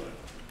 on the phone.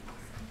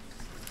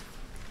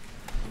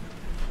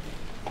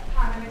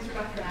 Hi, my name is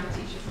Rebecca and I'm a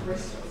teacher from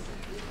Bristol.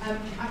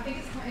 I think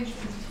it's quite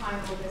interesting to tie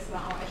all this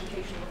about our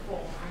educational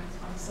reform, and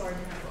I'm sorry,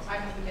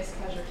 I've had the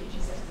mispleasure of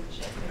teaching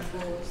citizenship in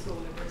a rural school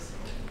in Bristol.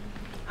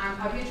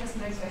 And I'd be interested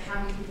to know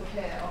how many people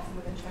here are from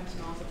within 20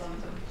 miles of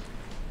London.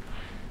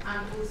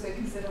 And also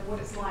consider what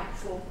it's like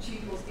for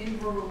pupils in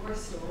rural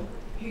Bristol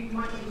who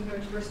might not even go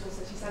into Bristol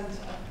city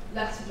centre,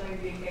 let alone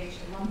be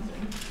engaged in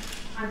London.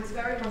 And it's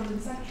very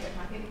London-centric.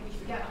 I think we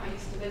forget that I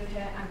used to live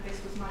here and this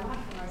was my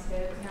life when I was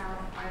here, but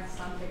now I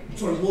understand bigger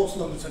picture. Sorry, what's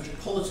London-centric?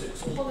 Politics?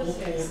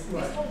 Politics.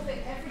 Right. This whole thing,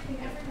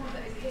 everyone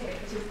that is here,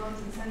 it is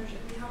London-centric.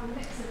 We have a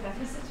mix of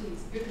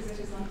ethnicities because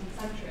it is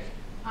London-centric.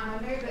 And I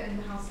know that in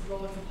the House of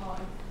Lords and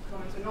Parliament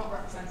Commons we're not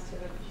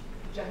representative of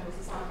general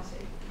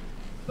society.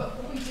 But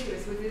what we do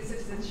is with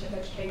citizenship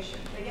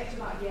education, they get to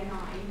about year 9,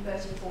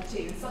 13,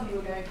 14, and suddenly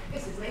we're going,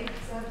 this is Labour,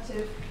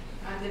 Conservative,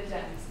 and Lib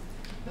Dems.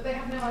 But they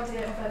have no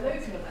idea of their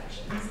local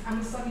elections, and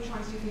we're suddenly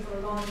trying to do things on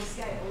a larger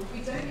scale.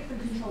 We don't give them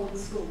control of the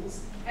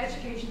schools.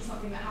 Education is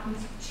something that happens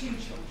to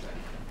children.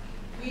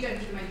 We don't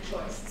give them any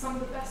choice. Some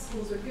of the best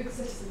schools with good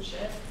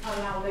citizenship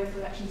allow local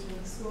elections within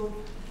the school.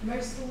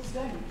 Most schools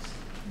don't.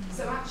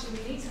 So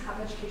actually we need to have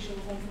educational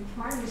reform from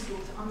primary school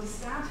to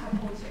understand how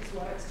politics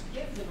works, to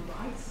give them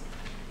a right,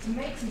 to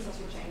make some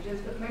subtle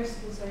changes, but most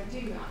schools don't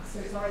do that. So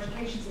it's our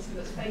education system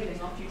that's failing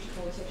our future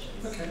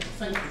politicians. Okay,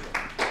 thank you.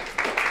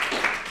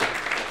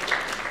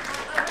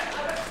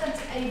 I represent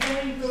a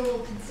very rural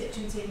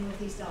constituency in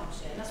North East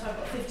Derbyshire. That's why I've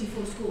got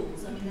 54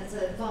 schools. I mean, that's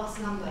a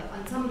vast number.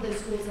 And some of those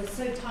schools are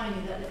so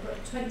tiny that they've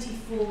got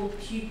 24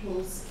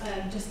 pupils,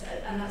 and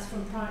that's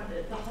from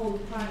the whole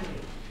of primary.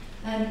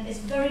 It's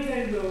very,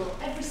 very rural.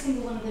 Every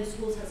single one of those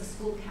schools has a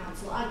school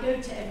council. I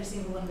go to every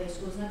single one of those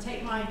schools, and I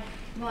take my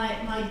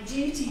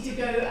duty to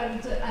go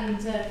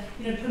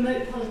and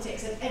promote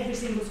politics at every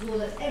single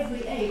school at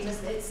every age.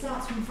 It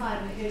starts from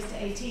 5 and it goes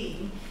to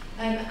 18.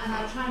 And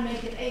I try and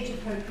make it age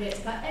appropriate.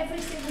 But every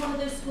single one of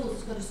those schools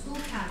has got a school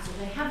council.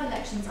 They have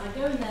elections. I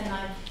go in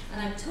there and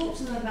I talk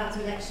to them about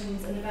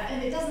elections and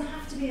it doesn't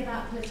have to be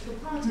about political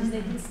parties.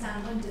 They can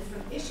stand on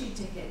different issue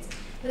tickets.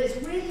 But it's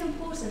really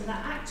important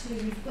that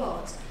actually we've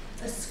got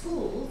a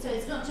school, so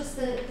it's not just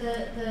the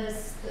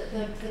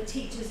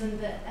teachers and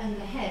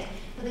the head,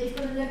 but that you've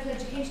got a local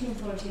education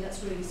authority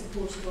that's really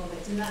supportive of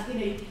it, and that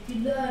you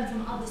learn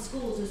from other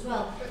schools as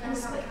well. But in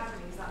some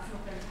academies, that's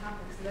not going to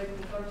happen because the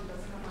local authority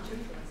doesn't have much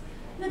influence.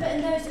 No, but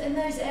in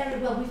those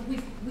areas, well,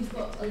 we've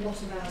got a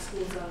lot of our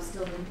schools are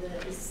still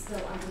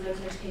under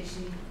local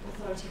education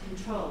authority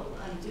control,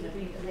 and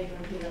being a Labour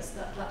MP,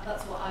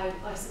 that's what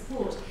I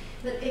support.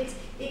 But it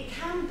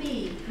can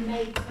be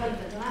made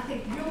relevant, and I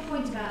think your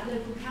point about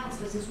local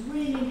councillors is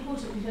really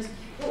important, because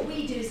what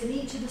we do is in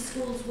each of the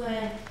schools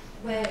where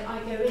I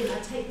go in, I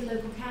take the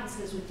local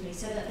councillors with me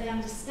so that they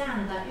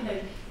understand that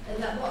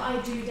that what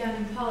I do down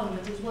in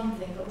Parliament is one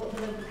thing, but what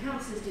the local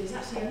councillors do is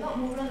actually a lot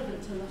more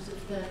relevant to a lot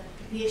of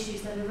the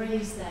issues that are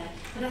raised there.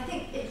 But I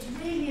think it's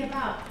really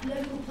about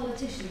local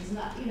politicians, and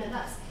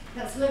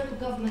that's local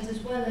government as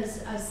well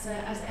as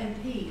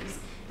MPs,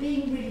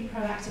 being really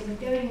proactive and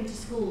going into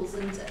schools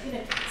and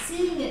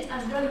seeing it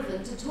as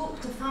relevant to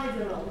talk to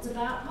 5-year-olds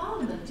about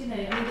Parliament.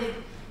 It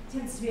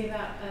tends to be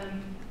about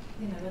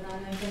when I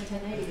know Ben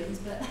 10 aliens,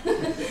 but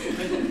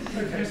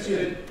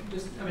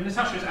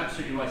Natasha is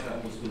absolutely right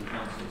about all school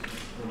councils,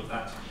 all of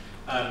that.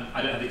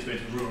 I don't have the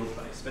experience of a rural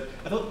place, but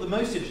I thought the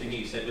most interesting thing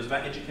you said was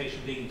about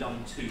education being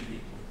done to people.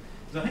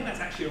 Because I think that's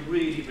actually a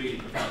really, really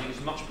profound thing.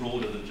 It's much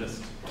broader than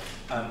just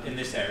in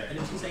this area, and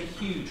it is a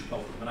huge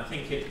problem, and I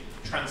think it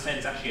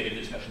transcends actually any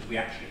discussions we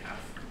actually have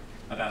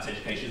about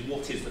education.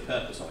 What is the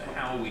purpose of it?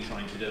 How are we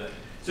trying to do it?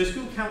 So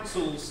school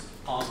councils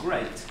are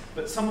great,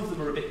 but some of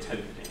them are a bit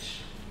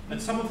tokenish.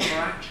 And some of them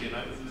are actually,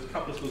 there's a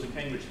couple of schools in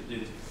Cambridge that do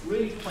this,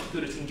 really quite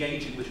good at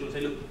engaging with children,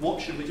 say, look,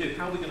 what should we do?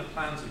 How are we going to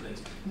plan some things?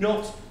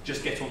 Not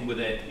just get on with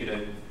it,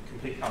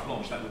 complete carte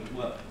blanche, that wouldn't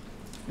work.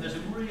 And there's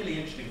some really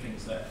interesting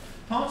things there.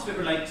 Part of it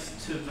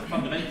relates to the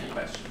fundamental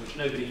question, which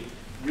nobody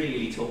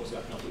really talks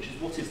about enough, which is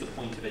what is the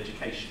point of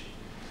education?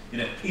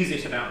 Is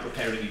it about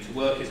preparing you to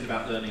work? Is it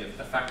about learning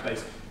a fact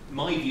base?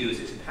 My view is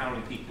it's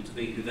empowering people to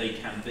be who they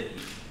can be.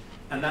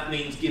 And that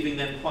means giving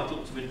them quite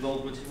lots of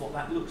involvement in what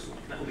that looks like.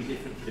 And that will be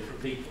different for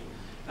different people.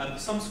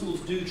 Some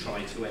schools do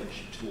try to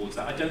edge towards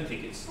that. I don't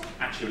think it's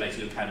actually related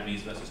to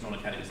academies versus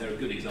non-academies. There are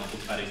good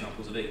examples, bad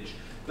examples of each.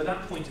 But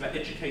that point about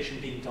education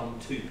being done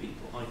to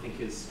people, I think,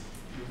 is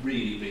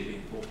really, really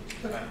important.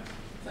 Okay.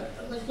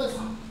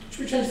 Should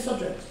we change the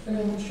subject?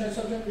 Anyone want to change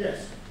the subject?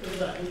 Yes. Look at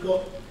that. We've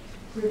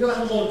got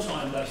a lot of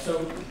time left,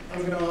 so I'm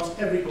going to ask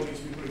everybody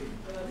to be brief.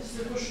 This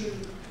is a question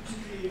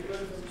particularly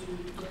relevant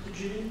to Dr.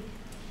 Julian.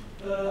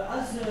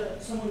 As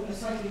a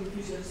cycling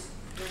enthusiast,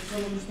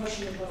 someone who's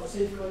passionate about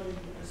safeguarding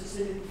a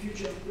sustainable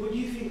future, what do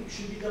you think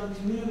should be done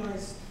to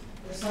minimise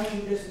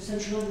cycling deaths in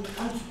central London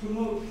and to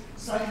promote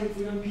cycling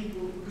for young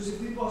people? Because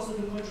if we pass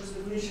certain countries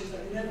and nations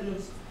like the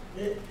Netherlands,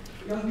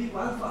 young people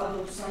and for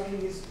adults,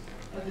 cycling is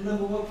the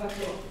 #1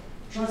 factor of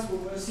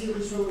transport, whereas here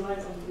we're so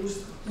reliant on the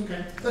Worcester.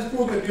 Okay, let's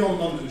broaden it beyond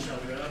London, shall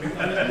we? I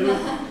mean,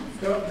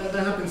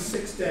 there have been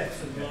 6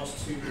 deaths in the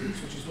last 2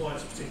 weeks, which is why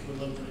it's a particular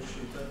London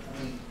issue, but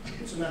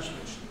it's a national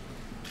issue.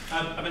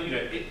 I mean,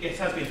 it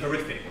has been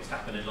horrific what's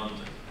happened in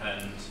London,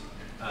 and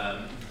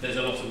there's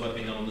a lot of work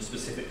being done on the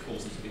specific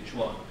causes of each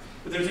one.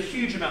 But there's a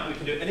huge amount we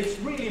can do, and it's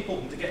really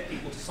important to get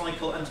people to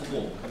cycle and to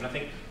walk. I mean, I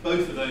think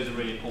both of those are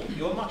really important.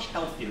 You're much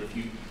healthier if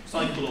you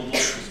cycle or walk to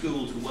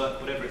school, to work,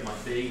 whatever it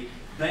might be.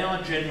 They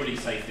are generally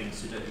safe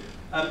things to do.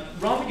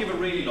 Rather than give a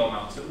really long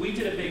answer, we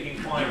did a big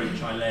inquiry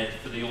which I led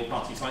for the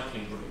All-Party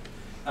Cycling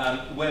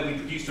Group, where we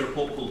produced a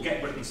report called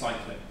Get Britain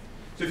Cycling.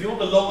 So if you want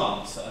the long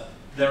answer,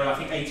 there are, I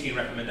think, 18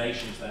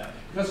 recommendations there.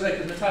 Because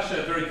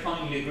Natasha very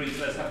kindly agreed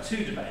to let us have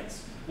 2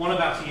 debates. One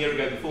about a year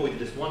ago before we did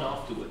this, one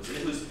afterwards, and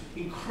it was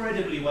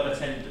incredibly well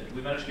attended.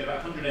 We managed to get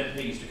about 100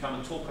 MPs to come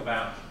and talk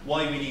about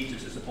why we needed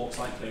to support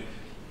cycling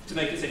to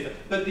make it safer.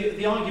 But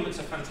the arguments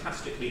are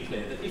fantastically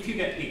clear, that if you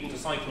get people to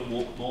cycle and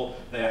walk more,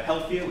 they are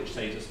healthier, which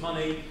saves us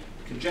money,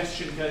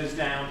 congestion goes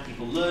down,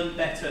 people learn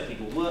better,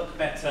 people work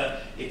better,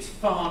 it's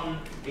fun,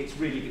 it's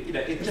really good.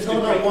 It's not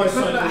about why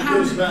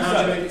cycling, it's about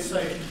how to make it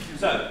safe.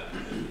 So,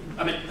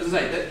 I mean, as I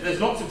say, there's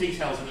lots of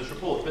details in this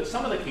report, but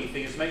some of the key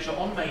things is to make sure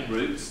on main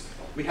routes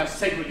we have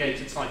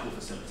segregated cycle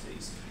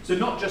facilities. So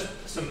not just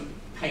some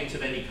paint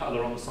of any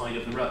colour on the side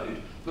of the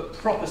road, but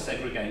proper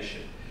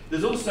segregation.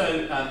 There's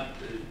also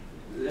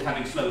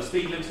having slower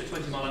speed limits, so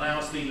 20 mile an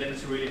hour speed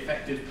limits are really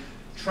effective.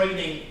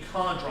 Training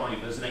car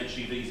drivers and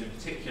HGVs in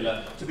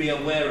particular to be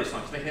aware of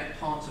cycling, making that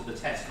part of the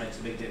test makes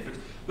a big difference.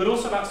 But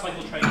also about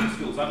cycle training in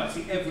schools. I'd like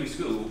to see every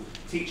school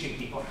teaching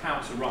people how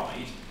to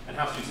ride and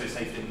how to do so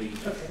safely and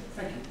legally. Okay,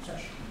 thank you.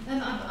 Sash.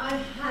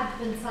 I have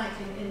been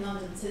cycling in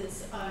London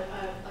since I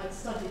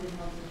studied in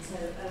London, so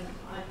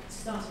I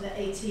started at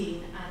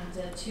 18,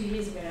 and 2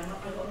 years ago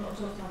I got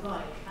knocked off my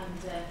bike,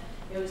 and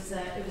it was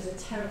a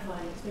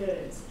terrifying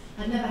experience.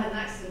 I'd never had an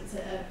accident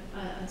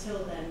until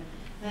then.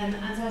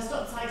 And so I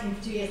stopped cycling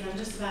for 2 years, and I'm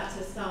just about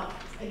to start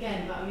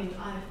again, but I mean,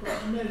 I've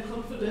got no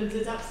confidence,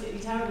 it's absolutely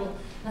terrible.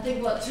 I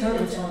think what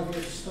terrible time of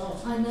year to start.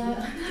 I know.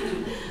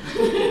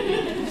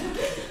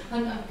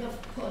 I've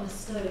got put on a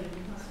stone,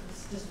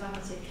 that's just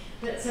vanity.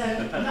 But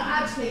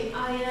actually,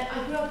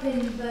 I grew up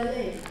in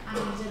Berlin,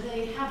 and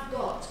they have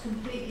got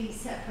completely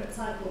separate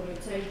cycle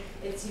routes. So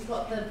you've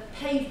got the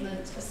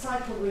pavement, a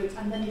cycle route,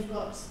 and then you've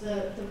got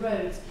the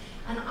roads.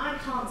 And I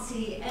can't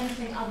see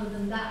anything other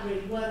than that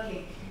really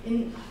working.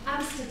 In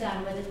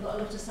Amsterdam, where they've got a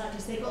lot of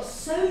cyclists, they've got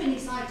so many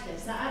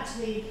cyclists that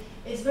actually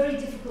it's very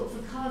difficult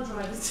for car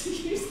drivers to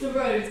use the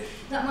roads.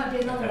 That might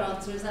be another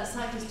answer, is that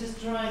cyclists just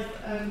drive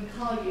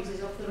car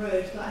users off the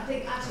road. But I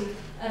think actually,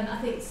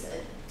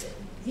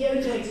 the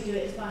only way to do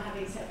it is by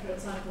having separate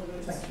cycle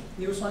routes. Thank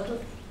you. You were cycling?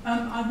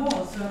 I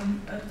was.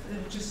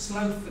 It was just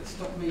sloth that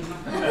stopped me.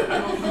 Not because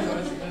I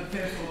was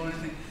fearful or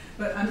anything.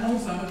 And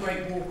also I'm a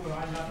great walker,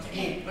 I love to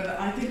walk. But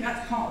I think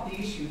that's part of the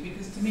issue,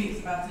 because to me it's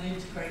about an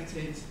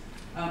integrated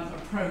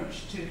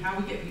approach to how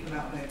we get people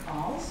out of their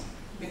cars,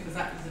 because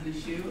that is an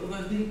issue.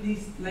 Although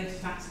these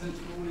latest accidents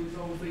were all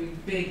involving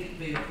big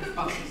vehicles,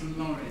 buses and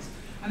lorries,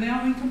 and they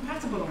are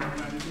incompatible on the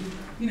road. And,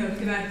 you know, we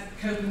can add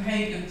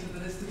Copenhagen to the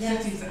list of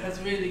cities that has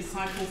really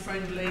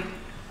cycle-friendly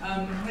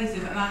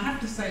places. And I have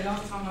to say,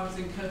 last time I was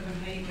in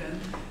Copenhagen,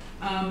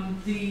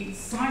 the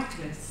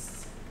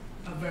cyclists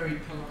are very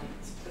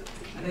polite.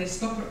 And they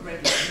stop at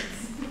red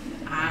lights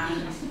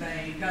and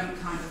they don't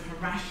kind of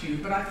harass you.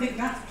 But I think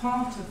that's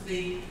part of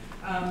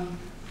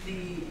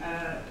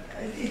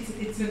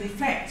it's an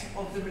effect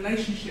of the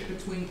relationship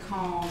between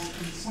cars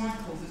and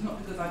cycles. It's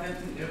not because I don't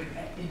think they're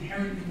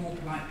inherently more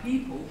polite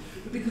people,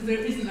 but because there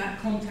isn't that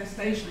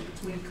contestation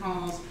between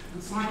cars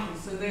and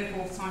cycles, so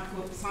therefore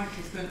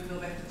cyclists don't feel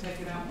they have to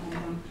take it out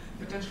on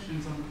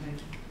pedestrians on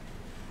occasion.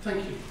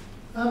 Thank you.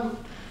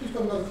 We've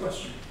got another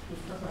question.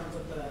 We've got my hands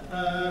up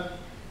there.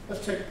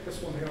 Let's take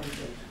this one here on the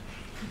stage.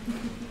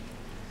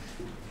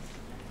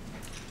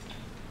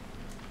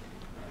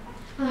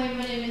 Hi,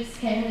 my name is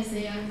Kay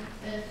Hennessy. I'm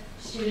a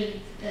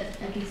student at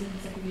Eckington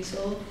Secondary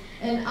School,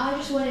 and I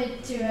just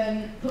wanted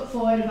to put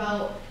forward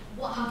about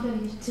what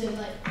happened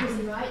to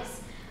prison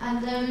rights.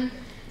 And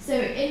so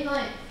in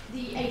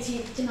the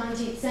 18th to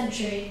 19th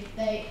century,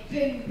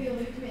 people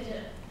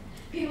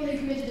who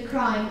committed a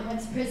crime went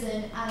to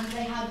prison, and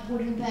they had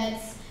wooden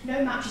beds,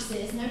 no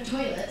mattresses, no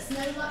toilets,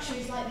 no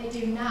luxuries like they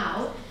do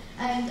now.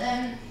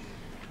 And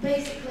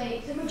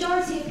basically, the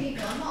majority of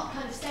people, I'm not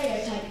kind of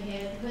stereotyping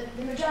here, but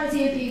the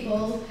majority of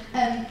people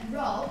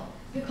rob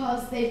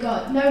because they've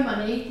got no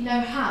money,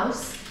 no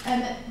house,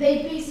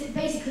 they've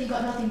basically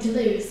got nothing to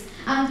lose.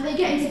 And they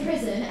get into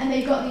prison and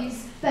they've got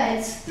these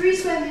beds, 3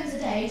 square metres a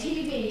day,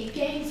 TV,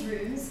 games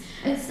rooms,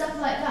 and stuff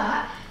like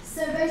that.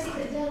 So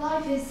basically their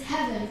life is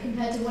heaven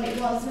compared to what it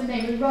was when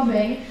they were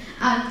robbing.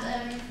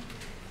 And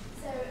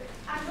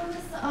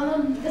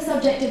on the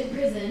subject of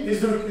prison...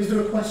 Is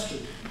there a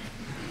question?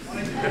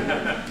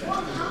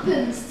 What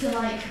happens to,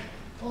 like,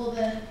 all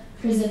the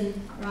prison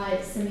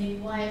rights? I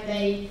mean, why have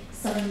they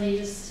suddenly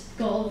just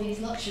got all these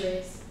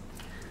luxuries?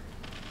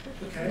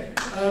 Okay.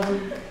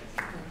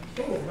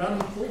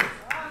 Round of applause.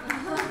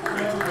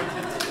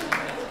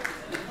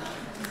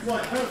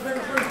 Right, very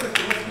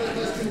quickly,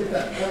 let's deal with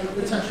that.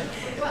 Natasha.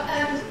 Well,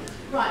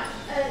 right.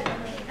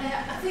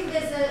 I think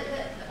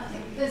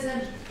there's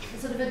a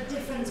sort of a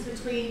difference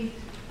between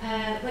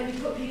when you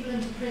put people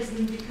into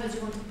prison because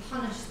you want to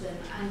punish them,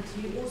 and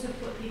you also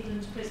put people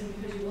into prison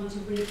because you want to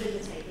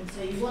rehabilitate them.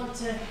 So you want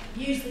to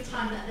use the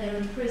time that they're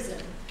in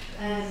prison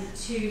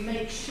to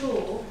make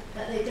sure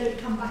that they don't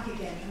come back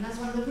again. And that's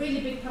one of the really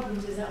big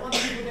problems, is that once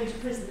people go to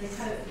prison,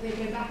 they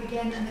go back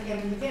again and again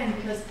and again,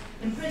 because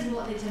in prison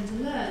what they tend to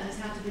learn is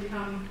how to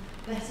become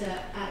better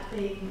at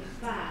being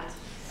bad.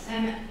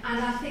 And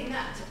I think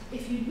that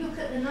if you look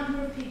at the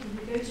number of people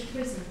who go to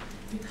prison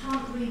who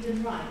can't read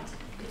and write,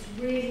 it's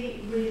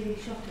really, really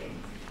shocking.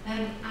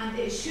 And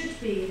it should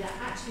be that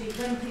actually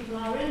when people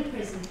are in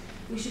prison,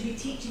 we should be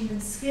teaching them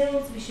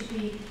skills, we should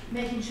be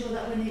making sure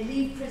that when they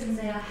leave prison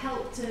they are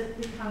helped to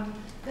become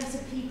better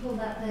people,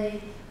 that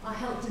they are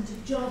helped into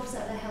jobs,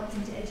 that they're helped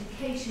into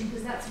education,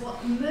 because that's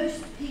what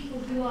most people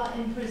who are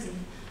in prison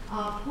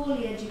are: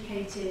 poorly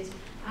educated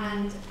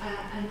and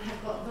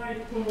have got very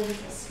poor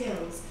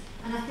skills.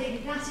 And I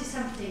think that is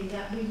something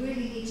that we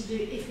really need to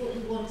do if what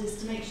we want is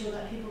to make sure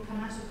that people come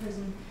out of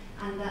prison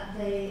and that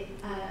they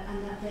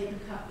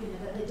become,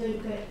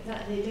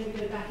 that they don't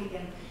go back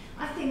again.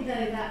 I think though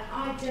that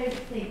I don't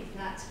think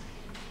that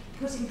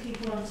putting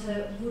people onto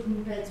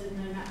wooden beds with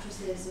no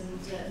mattresses and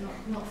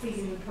not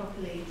feeding them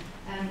properly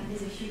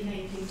is a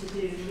humane thing to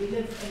do. We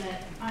live in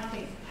I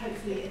think,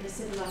 hopefully in a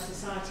civilised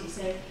society,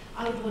 so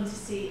I would want to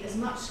see as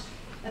much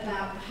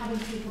about having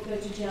people go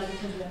to jail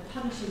because we're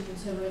punishing them,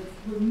 so we're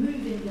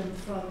removing them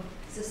from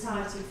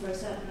society for a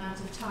certain amount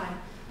of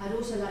time. I'd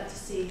also like to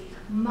see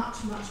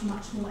much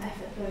more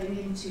effort going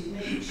into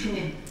making sure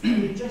that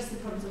we address the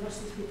problems. A lot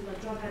of these people are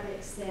drug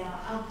addicts, they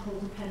are alcohol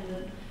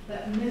dependent,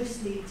 but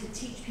mostly to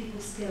teach people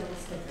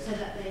skills so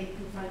that they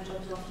can find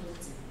jobs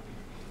afterwards.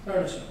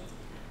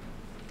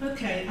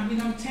 Okay, I mean,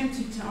 I'm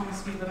tempted to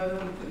ask you, but I don't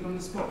want to put you on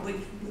the spot,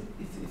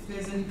 if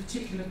there's any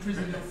particular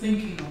prison you're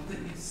thinking of that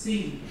you've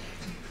seen.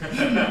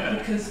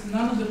 Because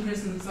none of the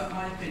prisons that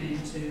I've been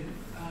into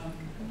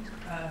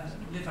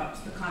live up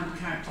to the kind of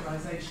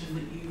characterisation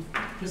that you've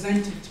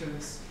presented to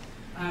us.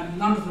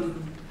 None of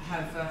them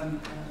have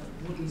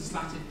wooden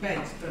slatted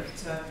beds, but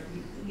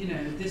you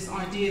know, this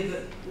idea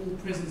that all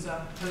prisons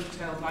are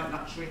hotels, like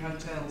luxury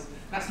hotels,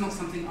 that's not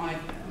something I'm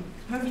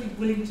perfectly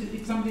willing to.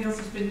 If somebody else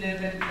has been there,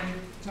 then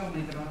tell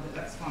me about it,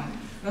 that's fine.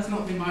 That's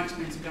not been my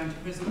experience of going to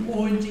prison,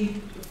 or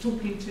indeed of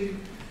talking to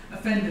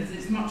offenders.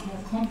 It's much more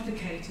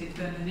complicated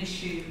than an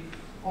issue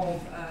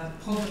of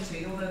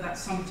poverty, although that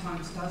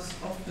sometimes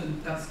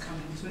often does come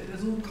into it.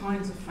 There's all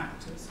kinds of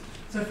factors.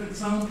 So, for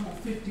example,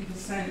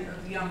 50%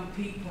 of the young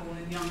people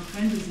in young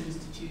offenders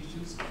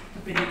institutions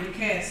have been in the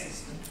care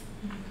system.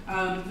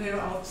 There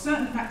are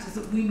certain factors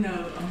that we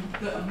know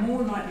that are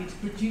more likely to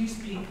produce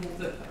people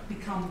that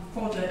become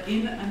fodder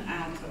in and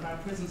out of our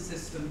prison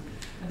system.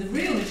 And the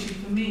real issue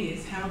for me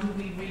is, how do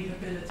we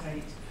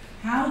rehabilitate?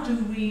 How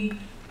do we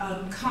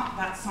cut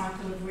that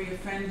cycle of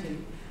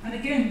reoffending? And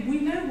again, we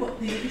know what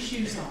the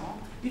issues are.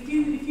 If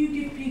you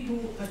give people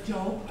a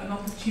job, an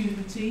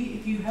opportunity,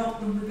 if you help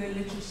them with their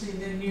literacy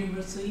and their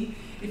numeracy,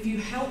 if you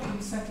help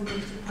them settle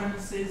into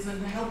premises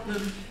and help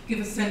them give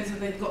a sense that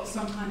they've got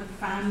some kind of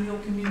family or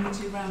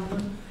community around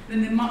them,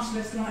 then they're much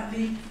less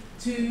likely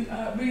to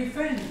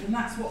reoffend. And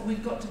that's what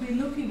we've got to be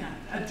looking at,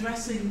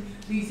 addressing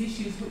these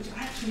issues, which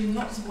actually in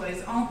lots of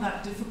ways aren't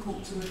that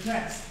difficult to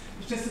address.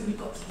 It's just that we've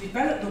got to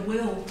develop the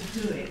will to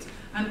do it,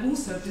 and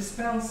also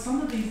dispel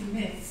some of these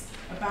myths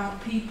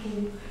about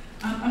people.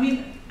 I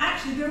mean,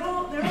 actually,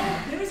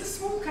 there is a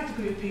small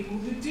category of people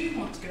who do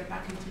want to go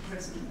back into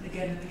prison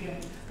again and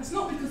again. That's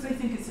not because they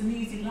think it's an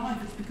easy life,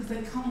 it's because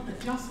they can't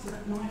adjust to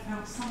that life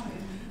outside,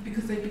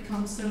 because they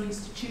become so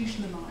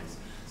institutionalised.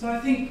 So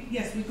I think,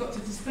 yes, we've got to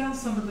dispel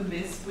some of the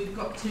myths, we've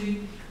got to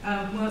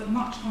work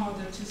much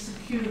harder to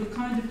secure the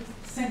kind of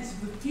sense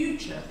of the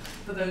future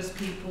for those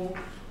people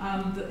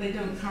that they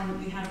don't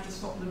currently have to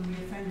stop them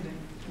reoffending.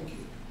 Thank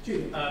you.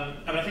 Julie?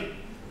 And I think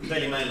the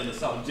Daily Mail and the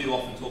Sun do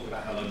often talk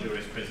about how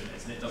luxurious prison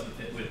is, and it doesn't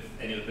fit with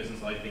any of the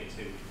prisons I've been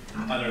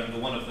to. I remember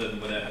one of them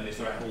where they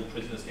saw all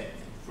prisoners get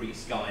free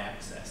Sky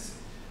access,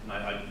 and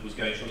I was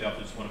going shortly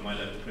afterwards to one of my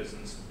local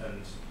prisons,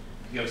 and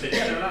the guy said,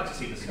 yeah, they're allowed to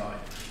see the sky.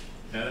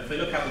 You know, if they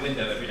look out the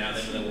window every now and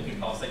then when they're walking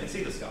past, they can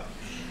see the sky.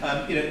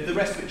 You know, the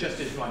rest of it just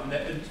is right.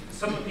 And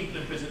some of the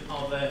people in prison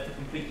are there for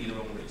completely the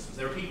wrong reasons.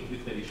 There are people who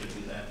clearly should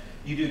be there.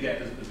 You do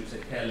get, as we've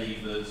said, care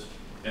leavers,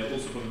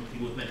 Also from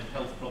people with mental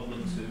health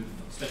problems who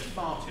spend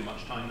far too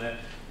much time there.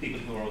 People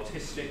who are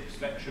autistic,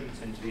 spectrum,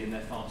 tend to be in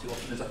there far too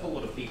often. There's a whole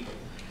lot of people.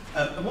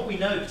 And what we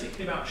know,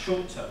 particularly about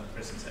short-term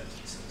prison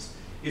sentences,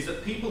 is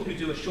that people who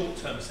do a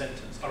short-term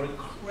sentence are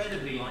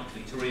incredibly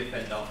likely to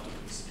reoffend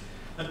afterwards.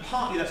 And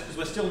partly that's because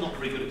we're still not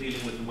very good at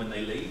dealing with them when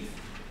they leave.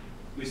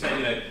 We say,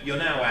 you know, you're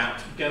now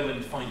out, go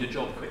and find a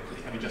job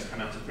quickly, having just come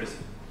out of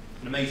prison.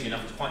 And amazingly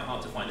enough, it's quite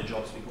hard to find a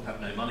job, so people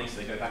have no money, so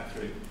they go back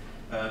through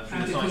the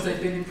cycle. Because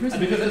they've been in prison,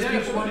 and because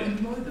people won't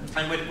employ them.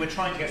 And we're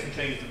trying to get some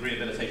changes to the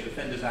Rehabilitation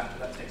Offenders Act,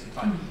 but that takes some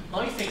time.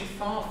 I think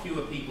far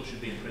fewer people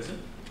should be in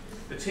prison,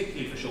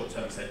 particularly for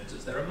short-term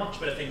sentences. There are much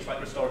better things like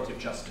restorative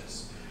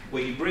justice,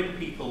 where you bring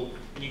people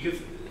and you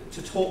give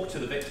to talk to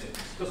the victims.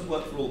 It doesn't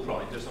work for all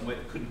crime, there's some way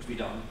it couldn't be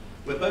done,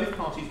 where both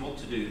parties want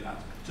to do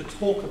that, to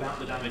talk about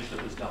the damage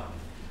that was done.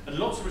 And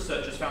lots of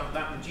researchers found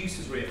that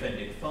reduces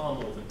reoffending far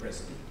more than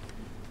prison.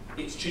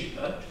 It's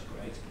cheaper, which is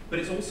great, but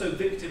it's also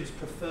victims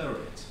prefer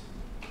it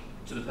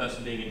to the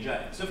person being in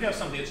jail. So if you have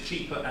something that's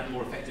cheaper and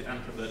more effective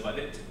and preferred by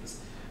victims,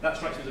 that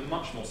strikes me as a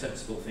much more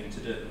sensible thing to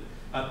do.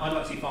 I'd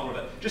like to see far more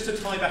of it. Just to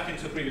tie back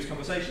into previous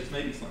conversations,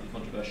 maybe slightly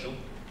controversial,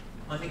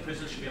 I think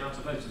prisoners should be allowed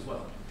to vote as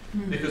well.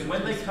 Because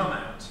when they come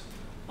out,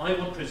 I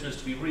want prisoners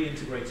to be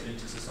reintegrated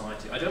into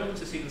society. I don't want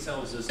them to see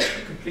themselves as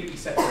completely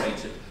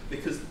separated,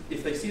 because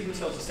if they see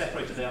themselves as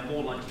separated, they are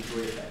more likely to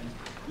reoffend.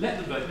 Let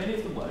them vote. Many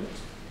of them won't,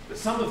 but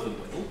some of them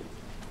will,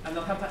 and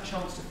they'll have that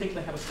chance to think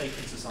they have a stake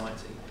in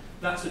society.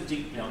 That's a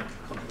deeply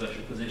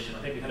uncontroversial position.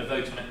 I think we had a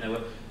vote on it, and there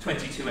were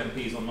 22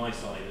 MPs on my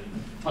side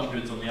and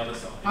hundreds on the other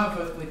side. I'll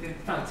vote with you.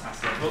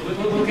 Fantastic.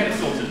 We'll get it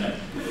sorted then.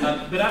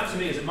 But that to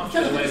me is a much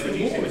better way of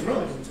reducing this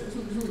problem.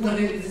 Well,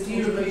 it's the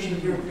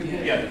European.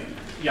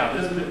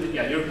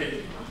 Yeah,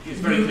 European. It's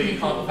very clear you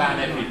can't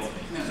ban everybody.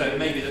 So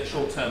maybe that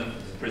short-term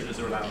prisoners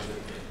are allowed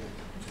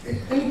to.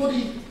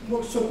 Anybody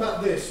want to talk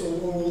about this, or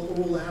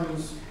all the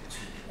hands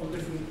on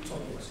different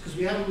topics? Because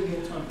we haven't really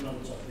got time for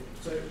another topic.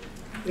 So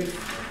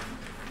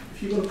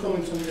if you've got a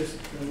comment on this,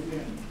 then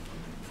yeah.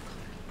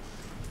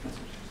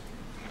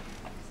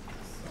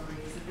 Sorry,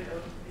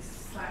 it's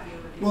slightly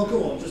already. Well,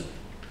 go on. Just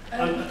I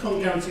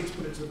can't guarantee to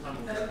put it to the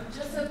panel.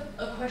 Just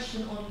a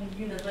question on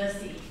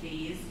university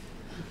fees,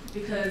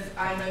 because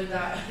I know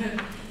that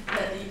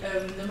that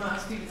the amount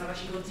of students have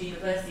actually gone to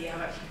university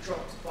have actually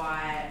dropped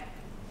by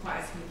quite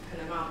a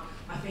significant amount.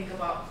 I think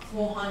about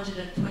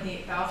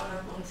 428,000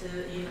 have gone to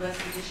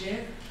university this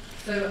year.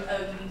 So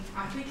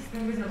I think it's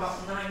been risen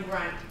about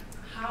 $9,000.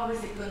 How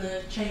is it going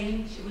to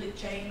change? Will it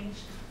change?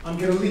 I'm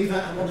going to leave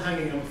that one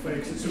hanging, I'm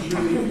afraid, 'cause it's a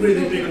really,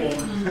 really big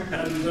one,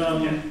 and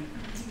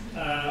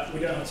we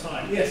don't have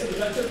time. Yes, I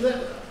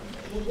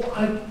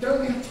don't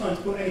really have time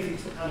to put anything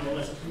to the panel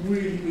unless it's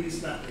really, really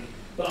snappy.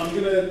 But I'm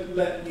going to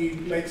let you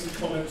make some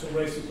comments or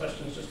raise some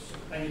questions just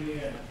hang in the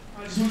air.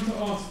 I just want to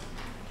ask,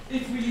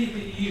 if we leave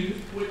the EU,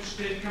 which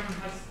David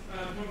Cameron has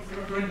won for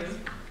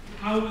referendum,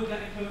 how would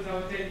that impose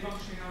our daily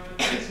functioning, our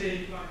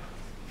day-to-day life?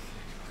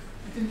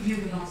 I didn't hear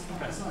the last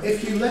part. Sorry.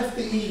 If you left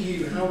the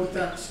EU, how would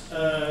that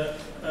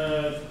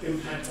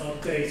impact our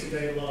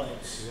day-to-day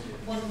lives?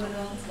 One-word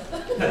answer.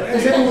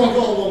 Has anyone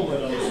got a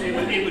one-word answer? It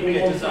would be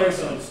a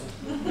disaster.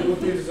 It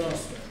would be a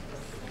disaster.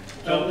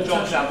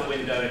 Jobs out the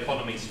window,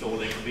 economy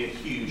stalling, would be a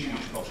huge,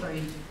 huge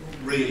problem.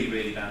 Really,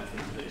 really bad thing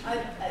to do.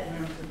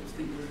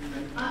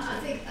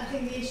 I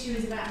think the issue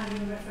is about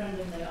having a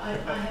referendum, though.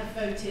 I have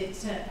voted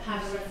to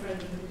have a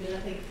referendum because I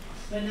think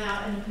we're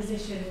now in a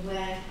position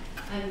where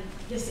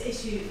this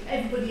issue,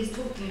 everybody is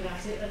talking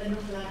about it, but they're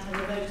not allowed to have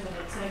a vote on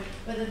it. So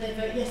whether they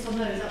vote yes or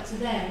no is up to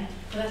them.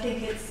 But I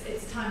think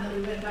it's time that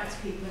we went back to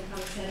people and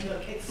kind of said,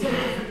 look, it's so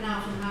different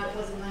now from how it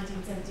was in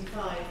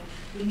 1975.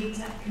 We need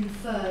to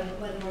confirm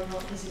whether or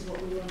not this is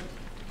what we want.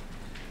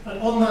 And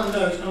on that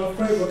note, I'm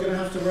afraid we're going to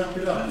have to wrap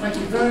it up. Thank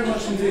you very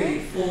much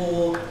indeed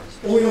for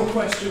all your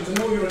questions and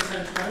all your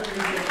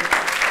attention.